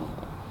temple.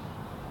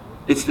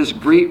 It's this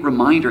great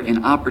reminder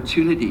and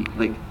opportunity.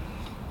 Like,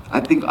 I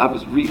think I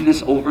was reading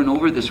this over and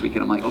over this week,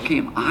 and I'm like, okay,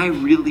 am I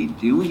really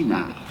doing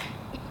that?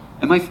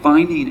 Am I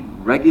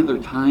finding regular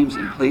times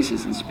and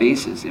places and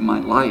spaces in my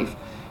life?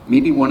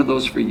 Maybe one of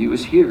those for you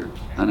is here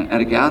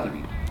at a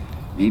gathering.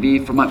 Maybe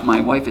for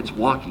my wife, it's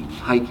walking,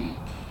 hiking.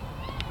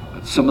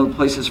 But some of the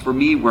places for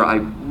me where I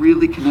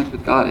really connect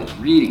with God is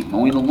reading,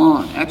 mowing the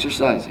lawn,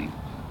 exercising,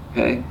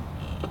 okay?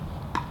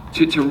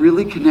 To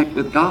really connect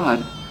with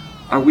God,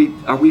 are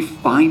we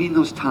finding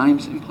those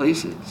times and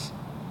places?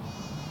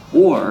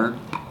 Or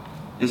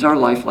is our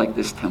life like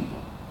this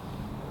temple?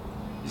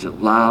 Is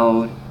it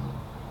loud?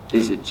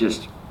 Is it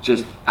just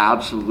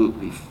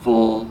absolutely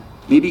full?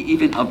 Maybe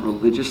even of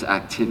religious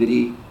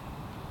activity,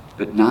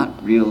 but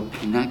not real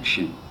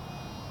connection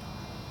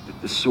with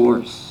the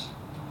source,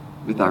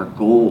 with our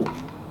goal.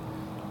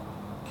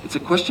 It's a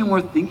question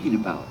worth thinking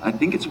about. I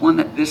think it's one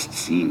that this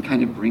scene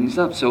kind of brings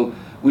up. So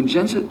when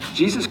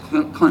Jesus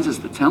cleanses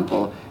the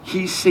temple,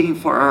 he's saying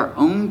for our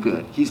own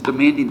good, he's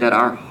demanding that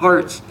our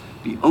hearts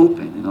be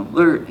open and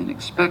alert and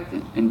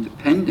expectant and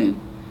dependent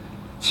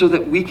so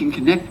that we can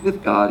connect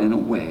with God in a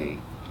way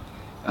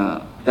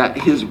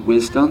that his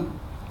wisdom,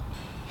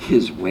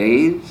 his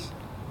ways,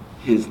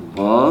 his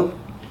love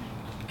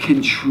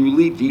can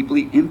truly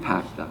deeply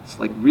impact us,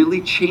 like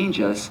really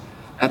change us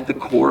at the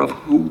core of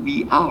who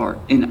we are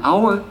in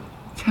our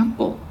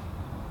temple,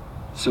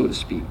 so to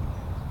speak.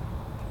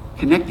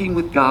 Connecting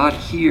with God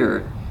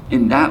here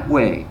in that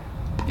way,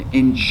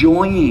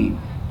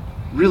 enjoying,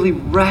 really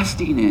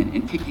resting in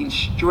and taking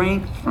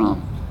strength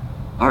from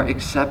our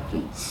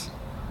acceptance.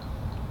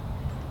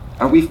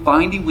 Are we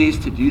finding ways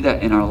to do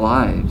that in our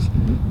lives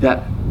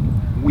that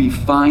we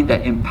find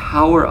that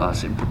empower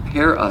us and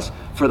prepare us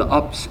for the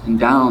ups and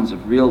downs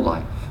of real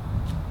life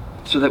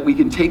so that we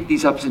can take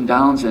these ups and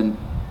downs and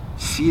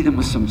see them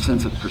with some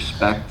sense of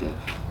perspective,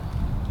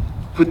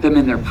 put them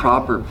in their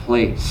proper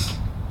place?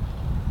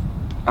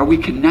 Are we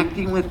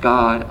connecting with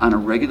God on a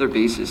regular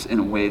basis in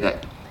a way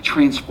that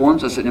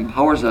transforms us and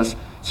empowers us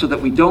so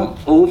that we don't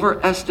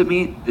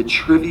overestimate the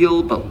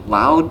trivial but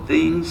loud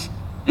things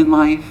in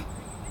life,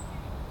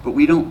 but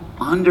we don't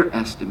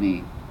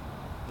underestimate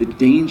the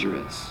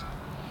dangerous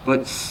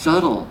but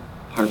subtle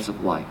parts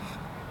of life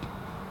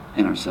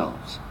and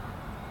ourselves?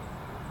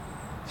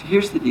 So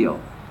here's the deal.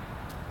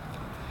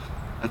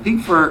 I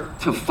think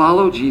to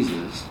follow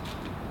Jesus,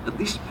 at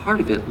least part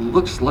of it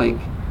looks like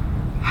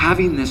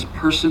having this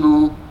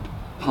personal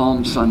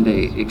Palm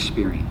Sunday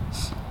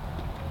experience.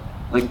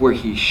 Like where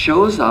he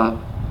shows up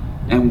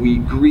and we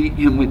greet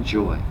him with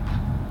joy.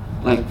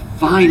 Like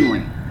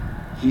finally,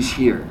 he's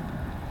here.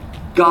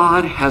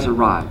 God has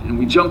arrived, and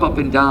we jump up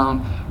and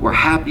down. We're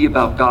happy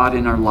about God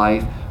in our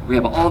life. We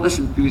have all this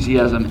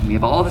enthusiasm and we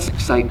have all this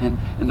excitement.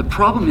 And the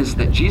problem is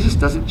that Jesus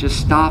doesn't just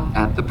stop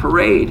at the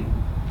parade.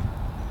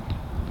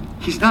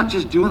 He's not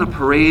just doing a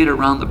parade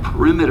around the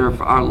perimeter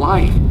of our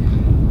life.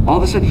 All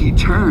of a sudden he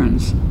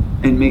turns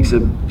and makes a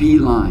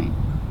beeline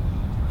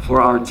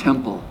for our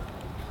temple,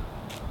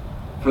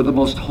 for the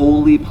most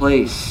holy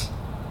place.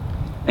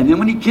 And then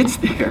when he gets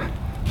there,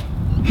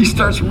 he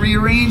starts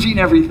rearranging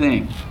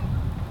everything.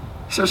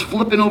 He starts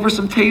flipping over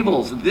some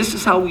tables. This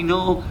is how we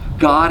know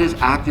God is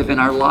active in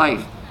our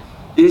life.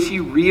 Is he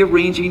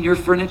rearranging your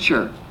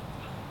furniture?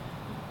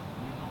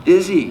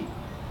 Is he?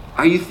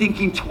 Are you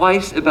thinking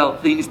twice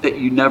about things that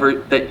you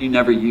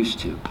never used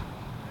to?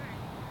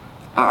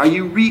 Are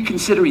you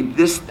reconsidering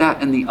this,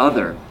 that, and the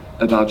other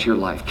about your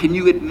life? Can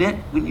you admit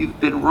when you've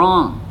been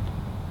wrong?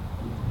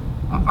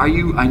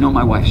 I know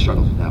my wife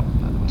struggles with that one,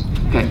 by the way.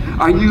 Okay.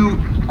 Are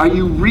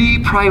you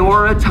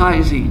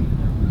reprioritizing,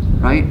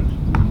 right?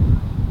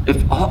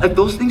 If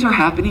those things are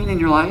happening in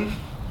your life,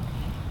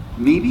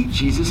 maybe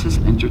Jesus has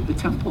entered the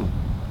temple.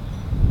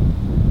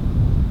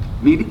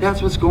 Maybe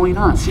that's what's going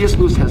on. C.S.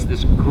 Lewis has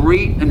this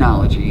great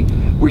analogy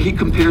where he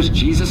compares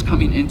Jesus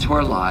coming into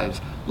our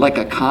lives like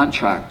a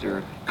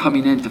contractor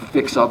coming in to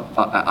fix up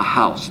a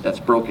house that's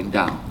broken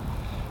down.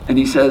 And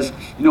he says,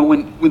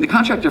 when the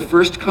contractor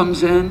first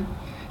comes in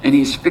and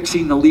he's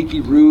fixing the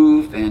leaky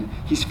roof and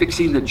he's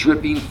fixing the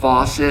dripping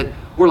faucet,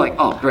 we're like,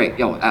 oh, great,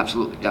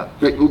 absolutely, yeah,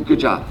 great, good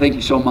job, thank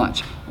you so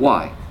much.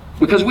 Why?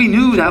 Because we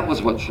knew that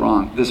was what's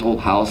wrong. This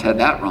old house had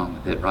that wrong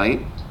with it,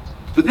 right?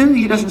 But then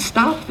he doesn't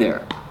stop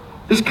there.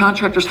 This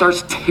contractor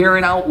starts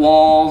tearing out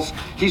walls.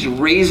 He's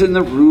raising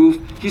the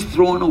roof. He's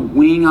throwing a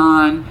wing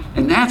on,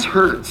 and that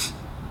hurts.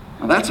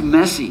 Now that's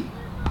messy.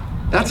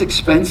 That's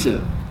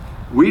expensive.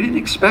 We didn't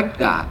expect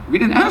that. We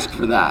didn't ask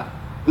for that.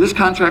 But this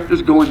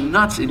contractor's going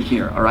nuts in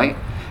here, all right?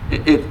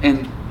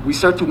 And we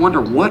start to wonder,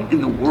 what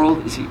in the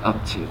world is he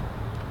up to?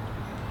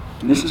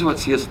 And this is what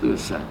C.S.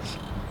 Lewis says.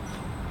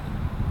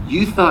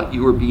 You thought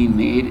you were being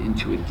made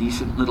into a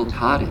decent little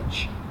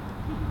cottage,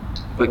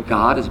 but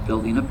God is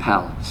building a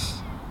palace.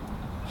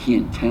 He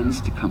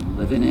intends to come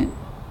live in it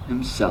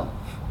himself.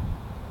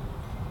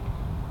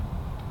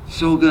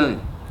 So good.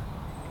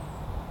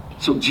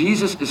 So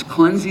Jesus is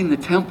cleansing the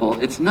temple.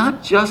 It's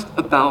not just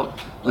about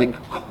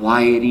like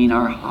quieting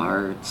our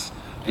hearts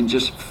and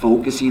just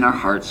focusing our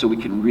hearts so we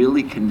can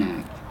really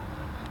connect.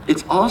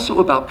 It's also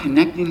about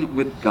connecting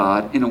with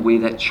God in a way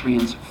that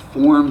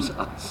transforms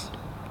us.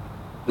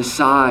 The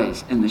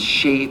size and the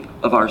shape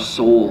of our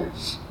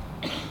souls,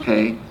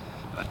 okay,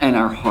 and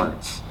our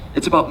hearts.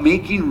 It's about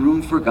making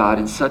room for God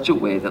in such a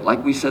way that,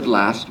 like we said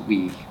last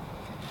week,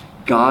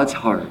 God's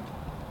heart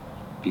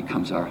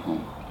becomes our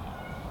home.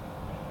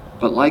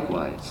 But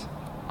likewise,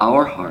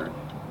 our heart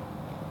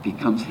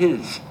becomes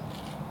his.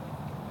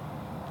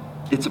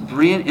 It's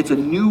a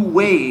new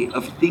way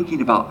of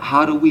thinking about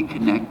how do we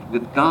connect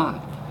with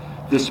God,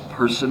 this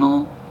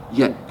personal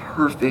yet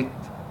perfect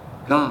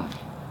God.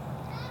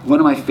 One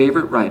of my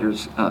favorite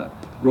writers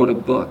wrote a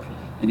book,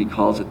 and he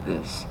calls it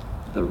this,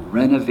 The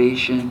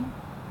Renovation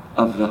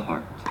of the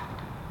Heart.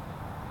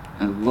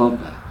 I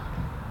love that.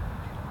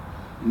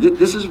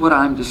 This is what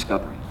I'm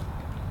discovering.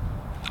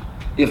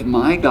 If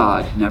my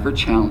God never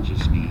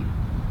challenges me,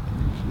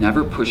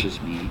 never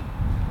pushes me,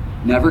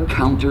 never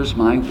counters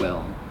my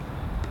will,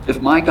 if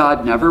my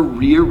God never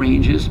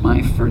rearranges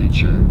my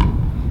furniture,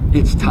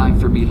 it's time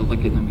for me to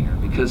look in the mirror,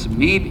 because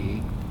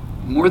maybe,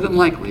 more than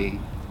likely,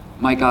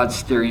 my God's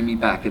staring me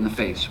back in the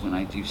face when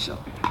I do so.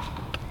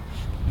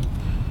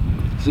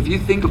 So if you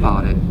think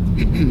about it,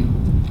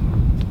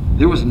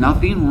 there was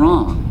nothing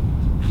wrong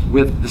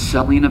with the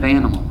selling of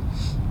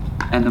animals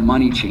and the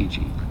money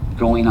changing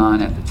going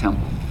on at the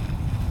temple.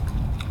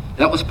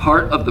 That was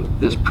part of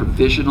this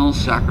provisional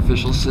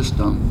sacrificial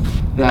system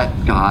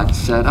that God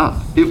set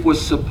up. It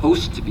was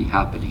supposed to be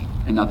happening,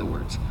 in other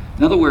words.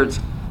 In other words,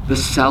 the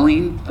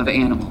selling of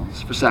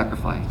animals for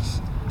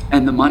sacrifice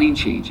and the money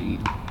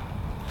changing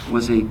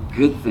was a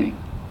good thing.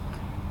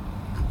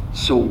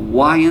 So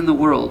why in the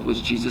world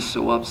was Jesus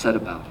so upset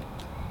about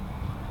it?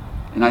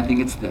 And I think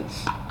it's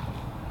this.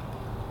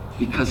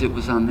 Because it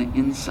was on the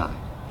inside.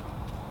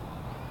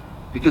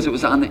 Because it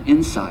was on the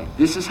inside.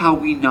 This is how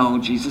we know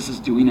Jesus is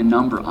doing a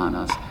number on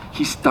us.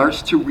 He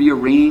starts to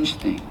rearrange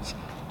things,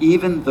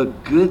 even the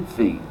good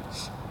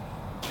things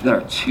that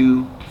are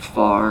too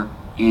far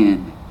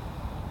in.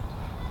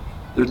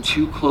 They're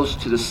too close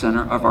to the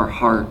center of our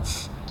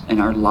hearts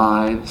and our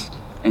lives,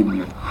 and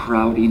they're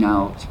crowding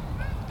out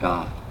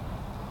God.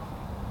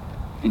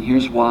 And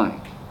here's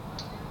why.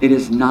 It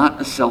is not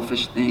a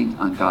selfish thing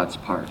on God's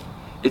part.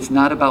 It's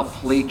not about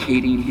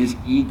placating his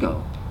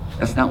ego.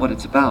 That's not what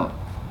it's about.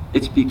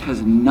 It's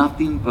because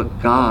nothing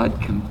but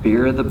God can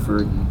bear the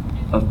burden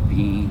of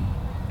being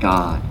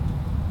God.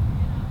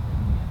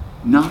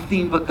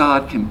 Nothing but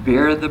God can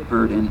bear the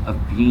burden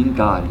of being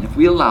God. And if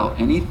we allow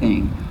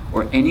anything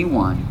or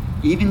anyone,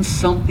 even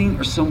something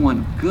or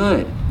someone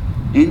good,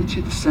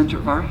 into the center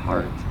of our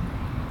heart,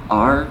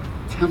 our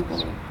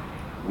temple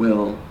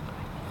will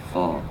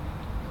fall.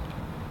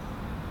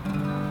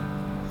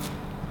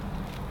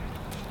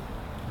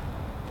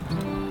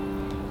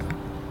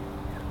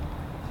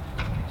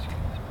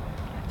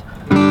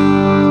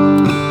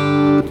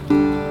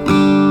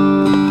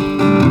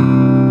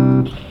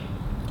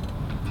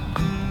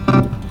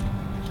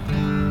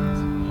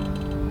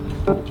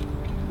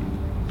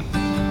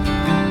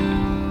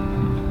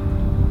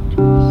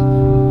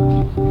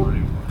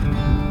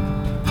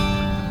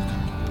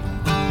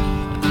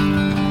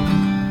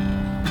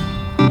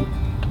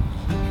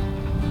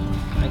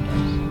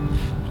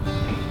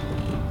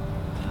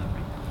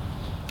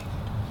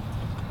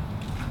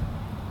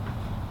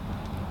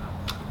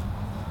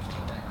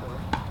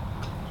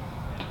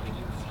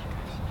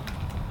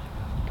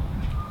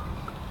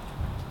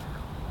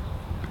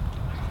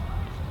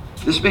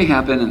 This may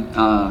happen in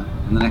the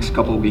next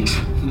couple of weeks,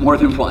 more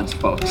than once,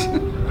 folks.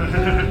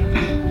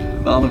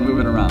 With all the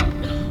moving around.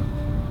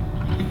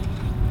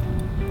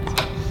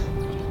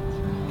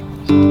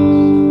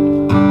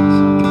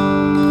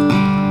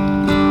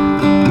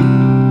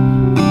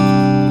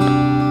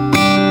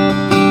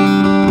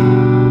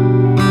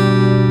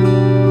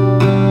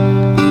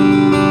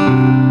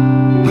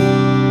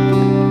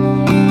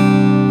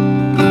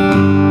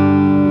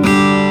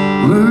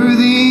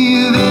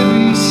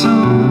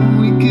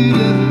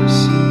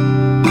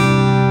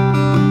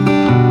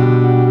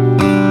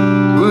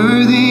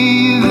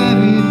 Worthy of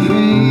every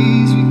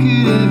praise we could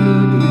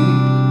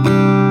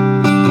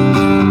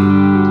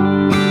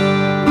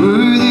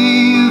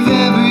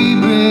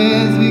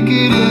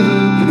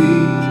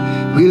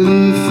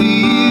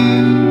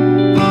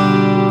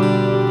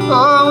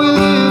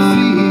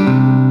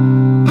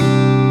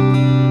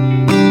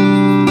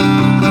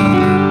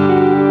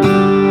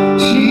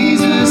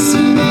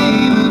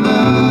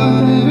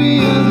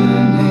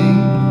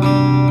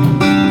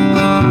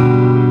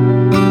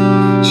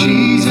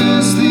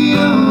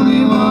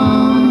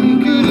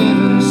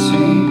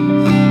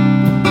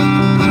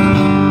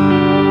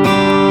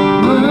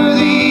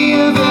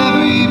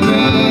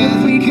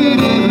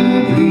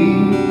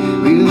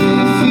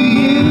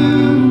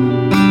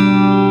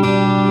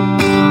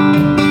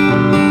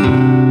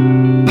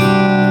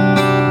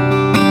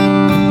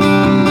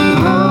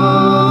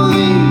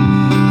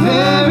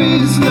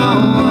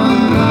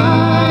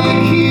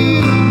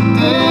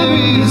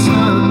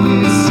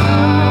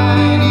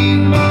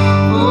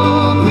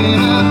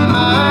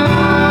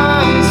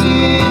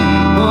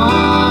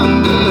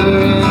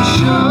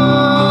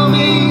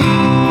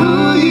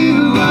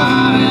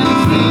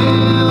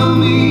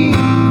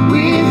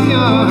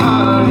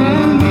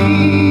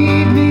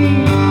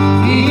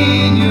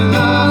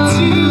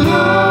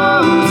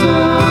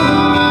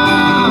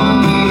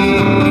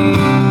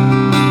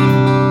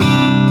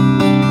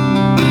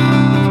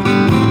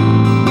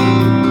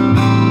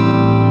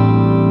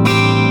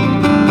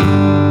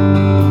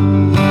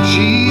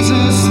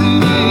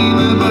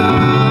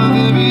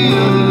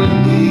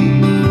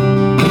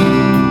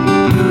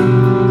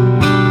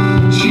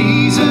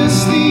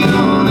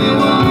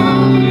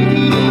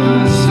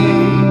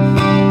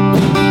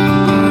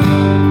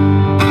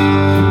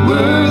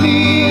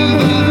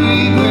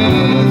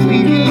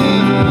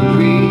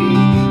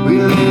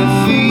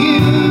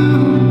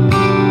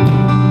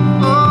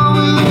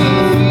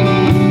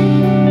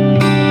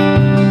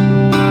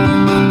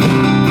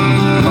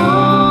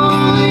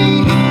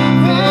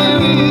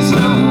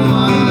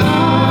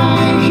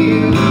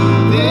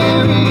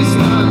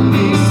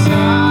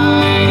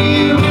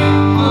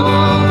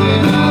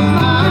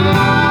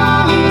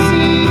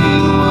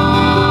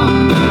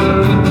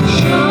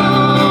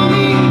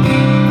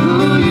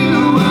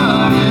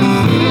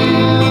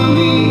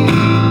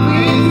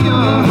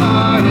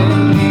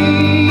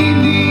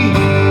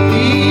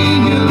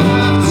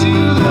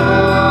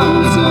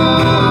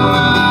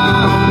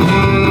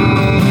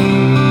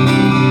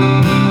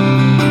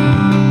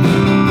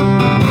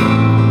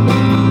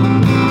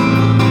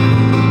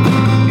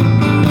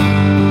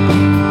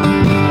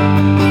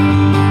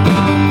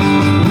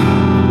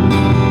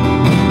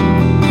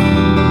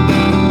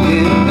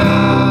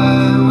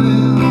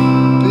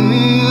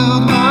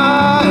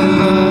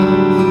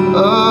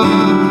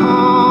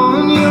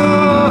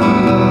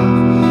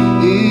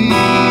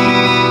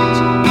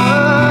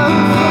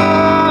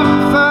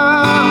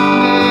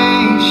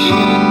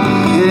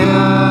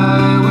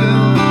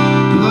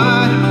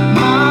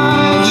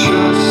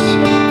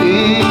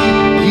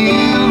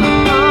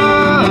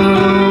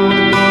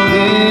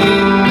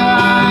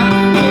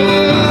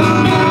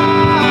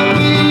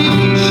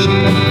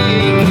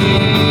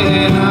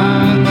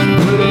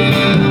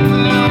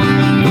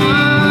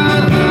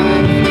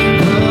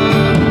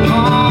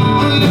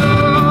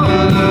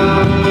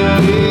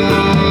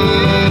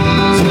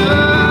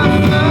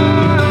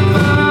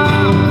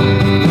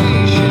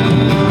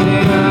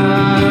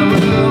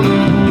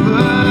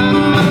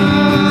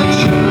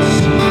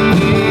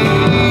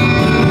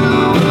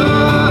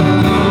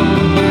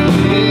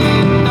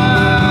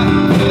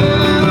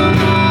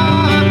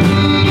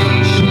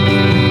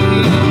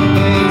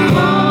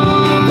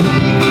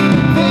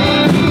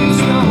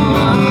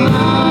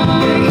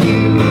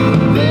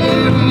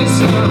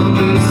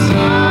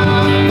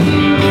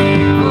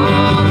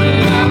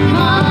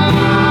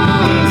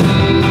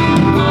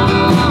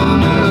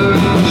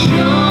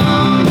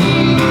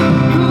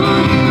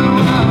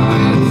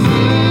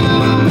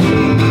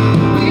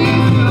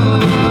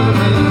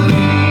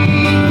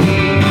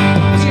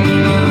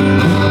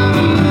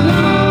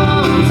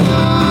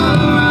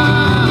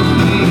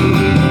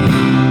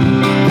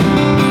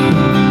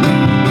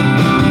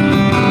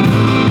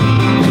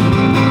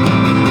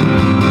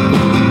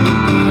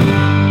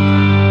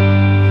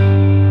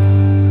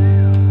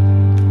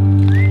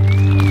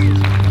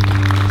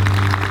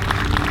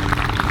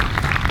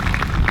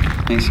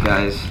Thanks,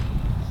 guys.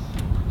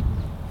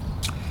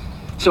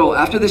 So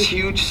after this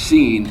huge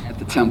scene at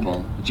the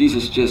temple,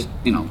 Jesus just,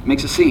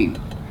 makes a scene.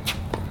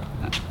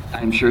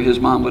 I'm sure his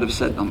mom would have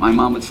said, my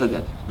mom would have said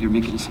that, you're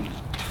making a scene.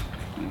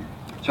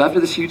 So after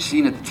this huge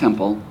scene at the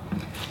temple,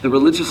 the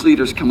religious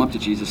leaders come up to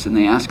Jesus and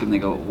they ask him, they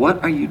go,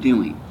 what are you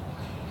doing?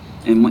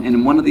 And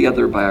in one of the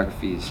other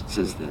biographies it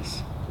says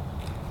this,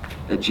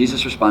 that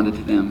Jesus responded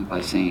to them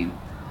by saying,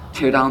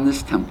 tear down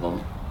this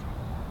temple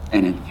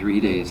and in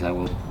 3 days I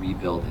will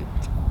rebuild it.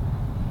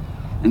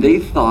 And they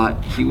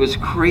thought he was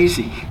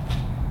crazy.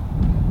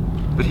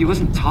 But he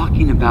wasn't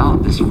talking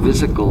about this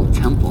physical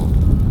temple,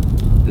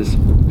 this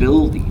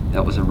building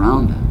that was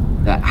around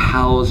them, that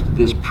housed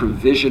this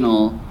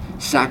provisional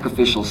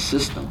sacrificial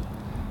system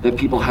that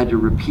people had to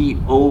repeat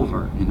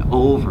over and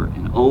over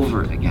and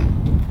over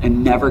again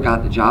and never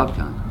got the job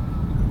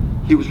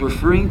done. He was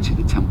referring to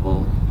the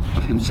temple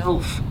of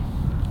himself,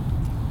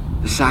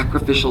 the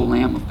sacrificial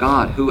Lamb of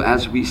God, who,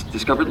 as we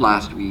discovered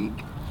last week,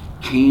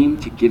 came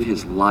to give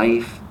his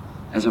life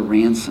as a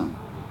ransom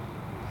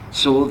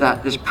so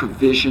that this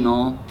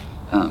provisional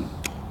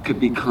could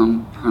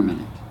become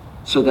permanent,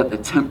 so that the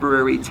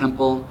temporary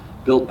temple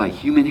built by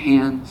human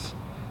hands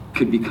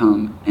could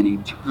become an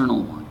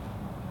eternal one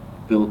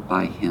built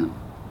by him.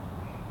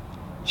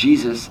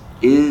 Jesus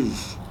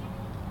is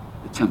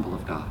the temple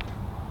of God.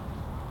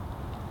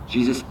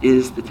 Jesus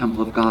is the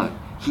temple of God.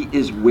 He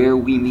is where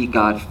we meet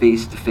God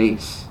face to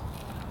face.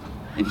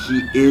 And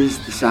he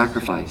is the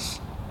sacrifice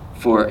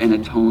for and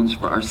atones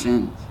for our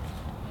sins.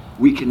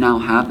 We can now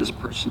have this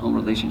personal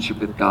relationship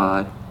with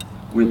God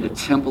where the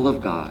temple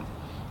of God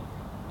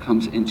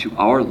comes into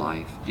our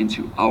life,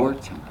 into our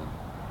temple,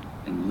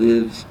 and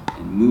lives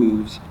and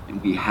moves,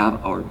 and we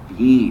have our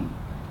being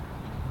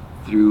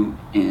through,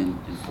 in,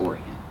 and for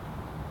him.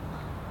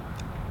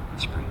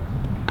 Let's pray.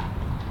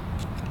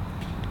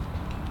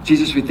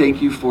 Jesus, we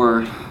thank you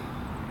for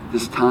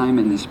this time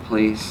and this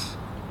place,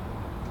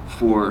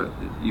 for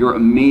your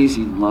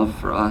amazing love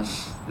for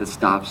us that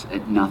stops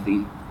at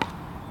nothing,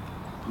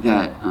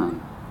 that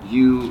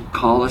you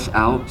call us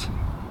out,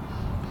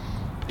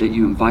 that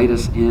you invite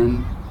us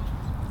in,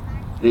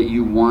 that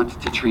you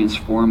want to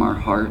transform our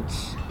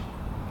hearts.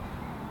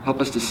 Help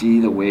us to see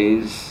the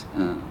ways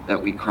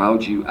that we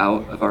crowd you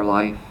out of our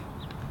life.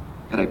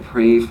 God, I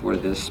pray for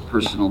this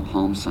personal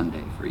Palm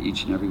Sunday for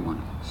each and every one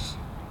of us,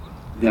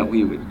 that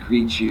we would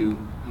greet you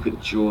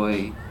with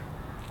joy,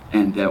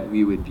 and that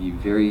we would be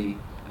very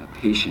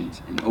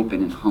patient and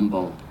open and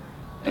humble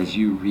as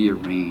you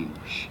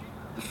rearrange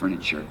the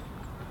furniture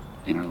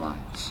in our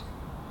lives.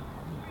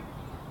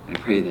 I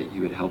pray that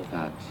you would help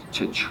that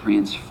to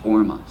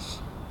transform us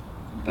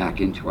back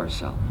into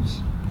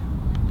ourselves,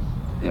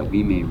 that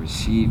we may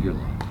receive your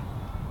love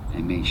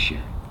and may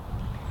share.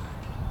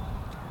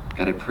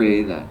 God, I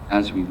pray that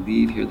as we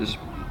leave here this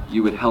morning,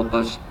 you would help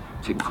us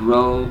to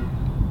grow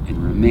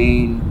and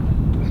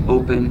remain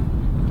open,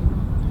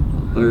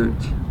 alert,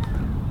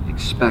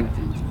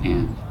 expectant,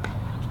 and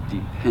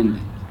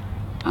dependent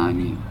on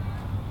you.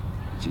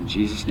 It's in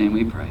Jesus' name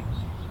we pray.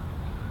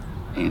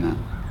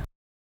 Amen.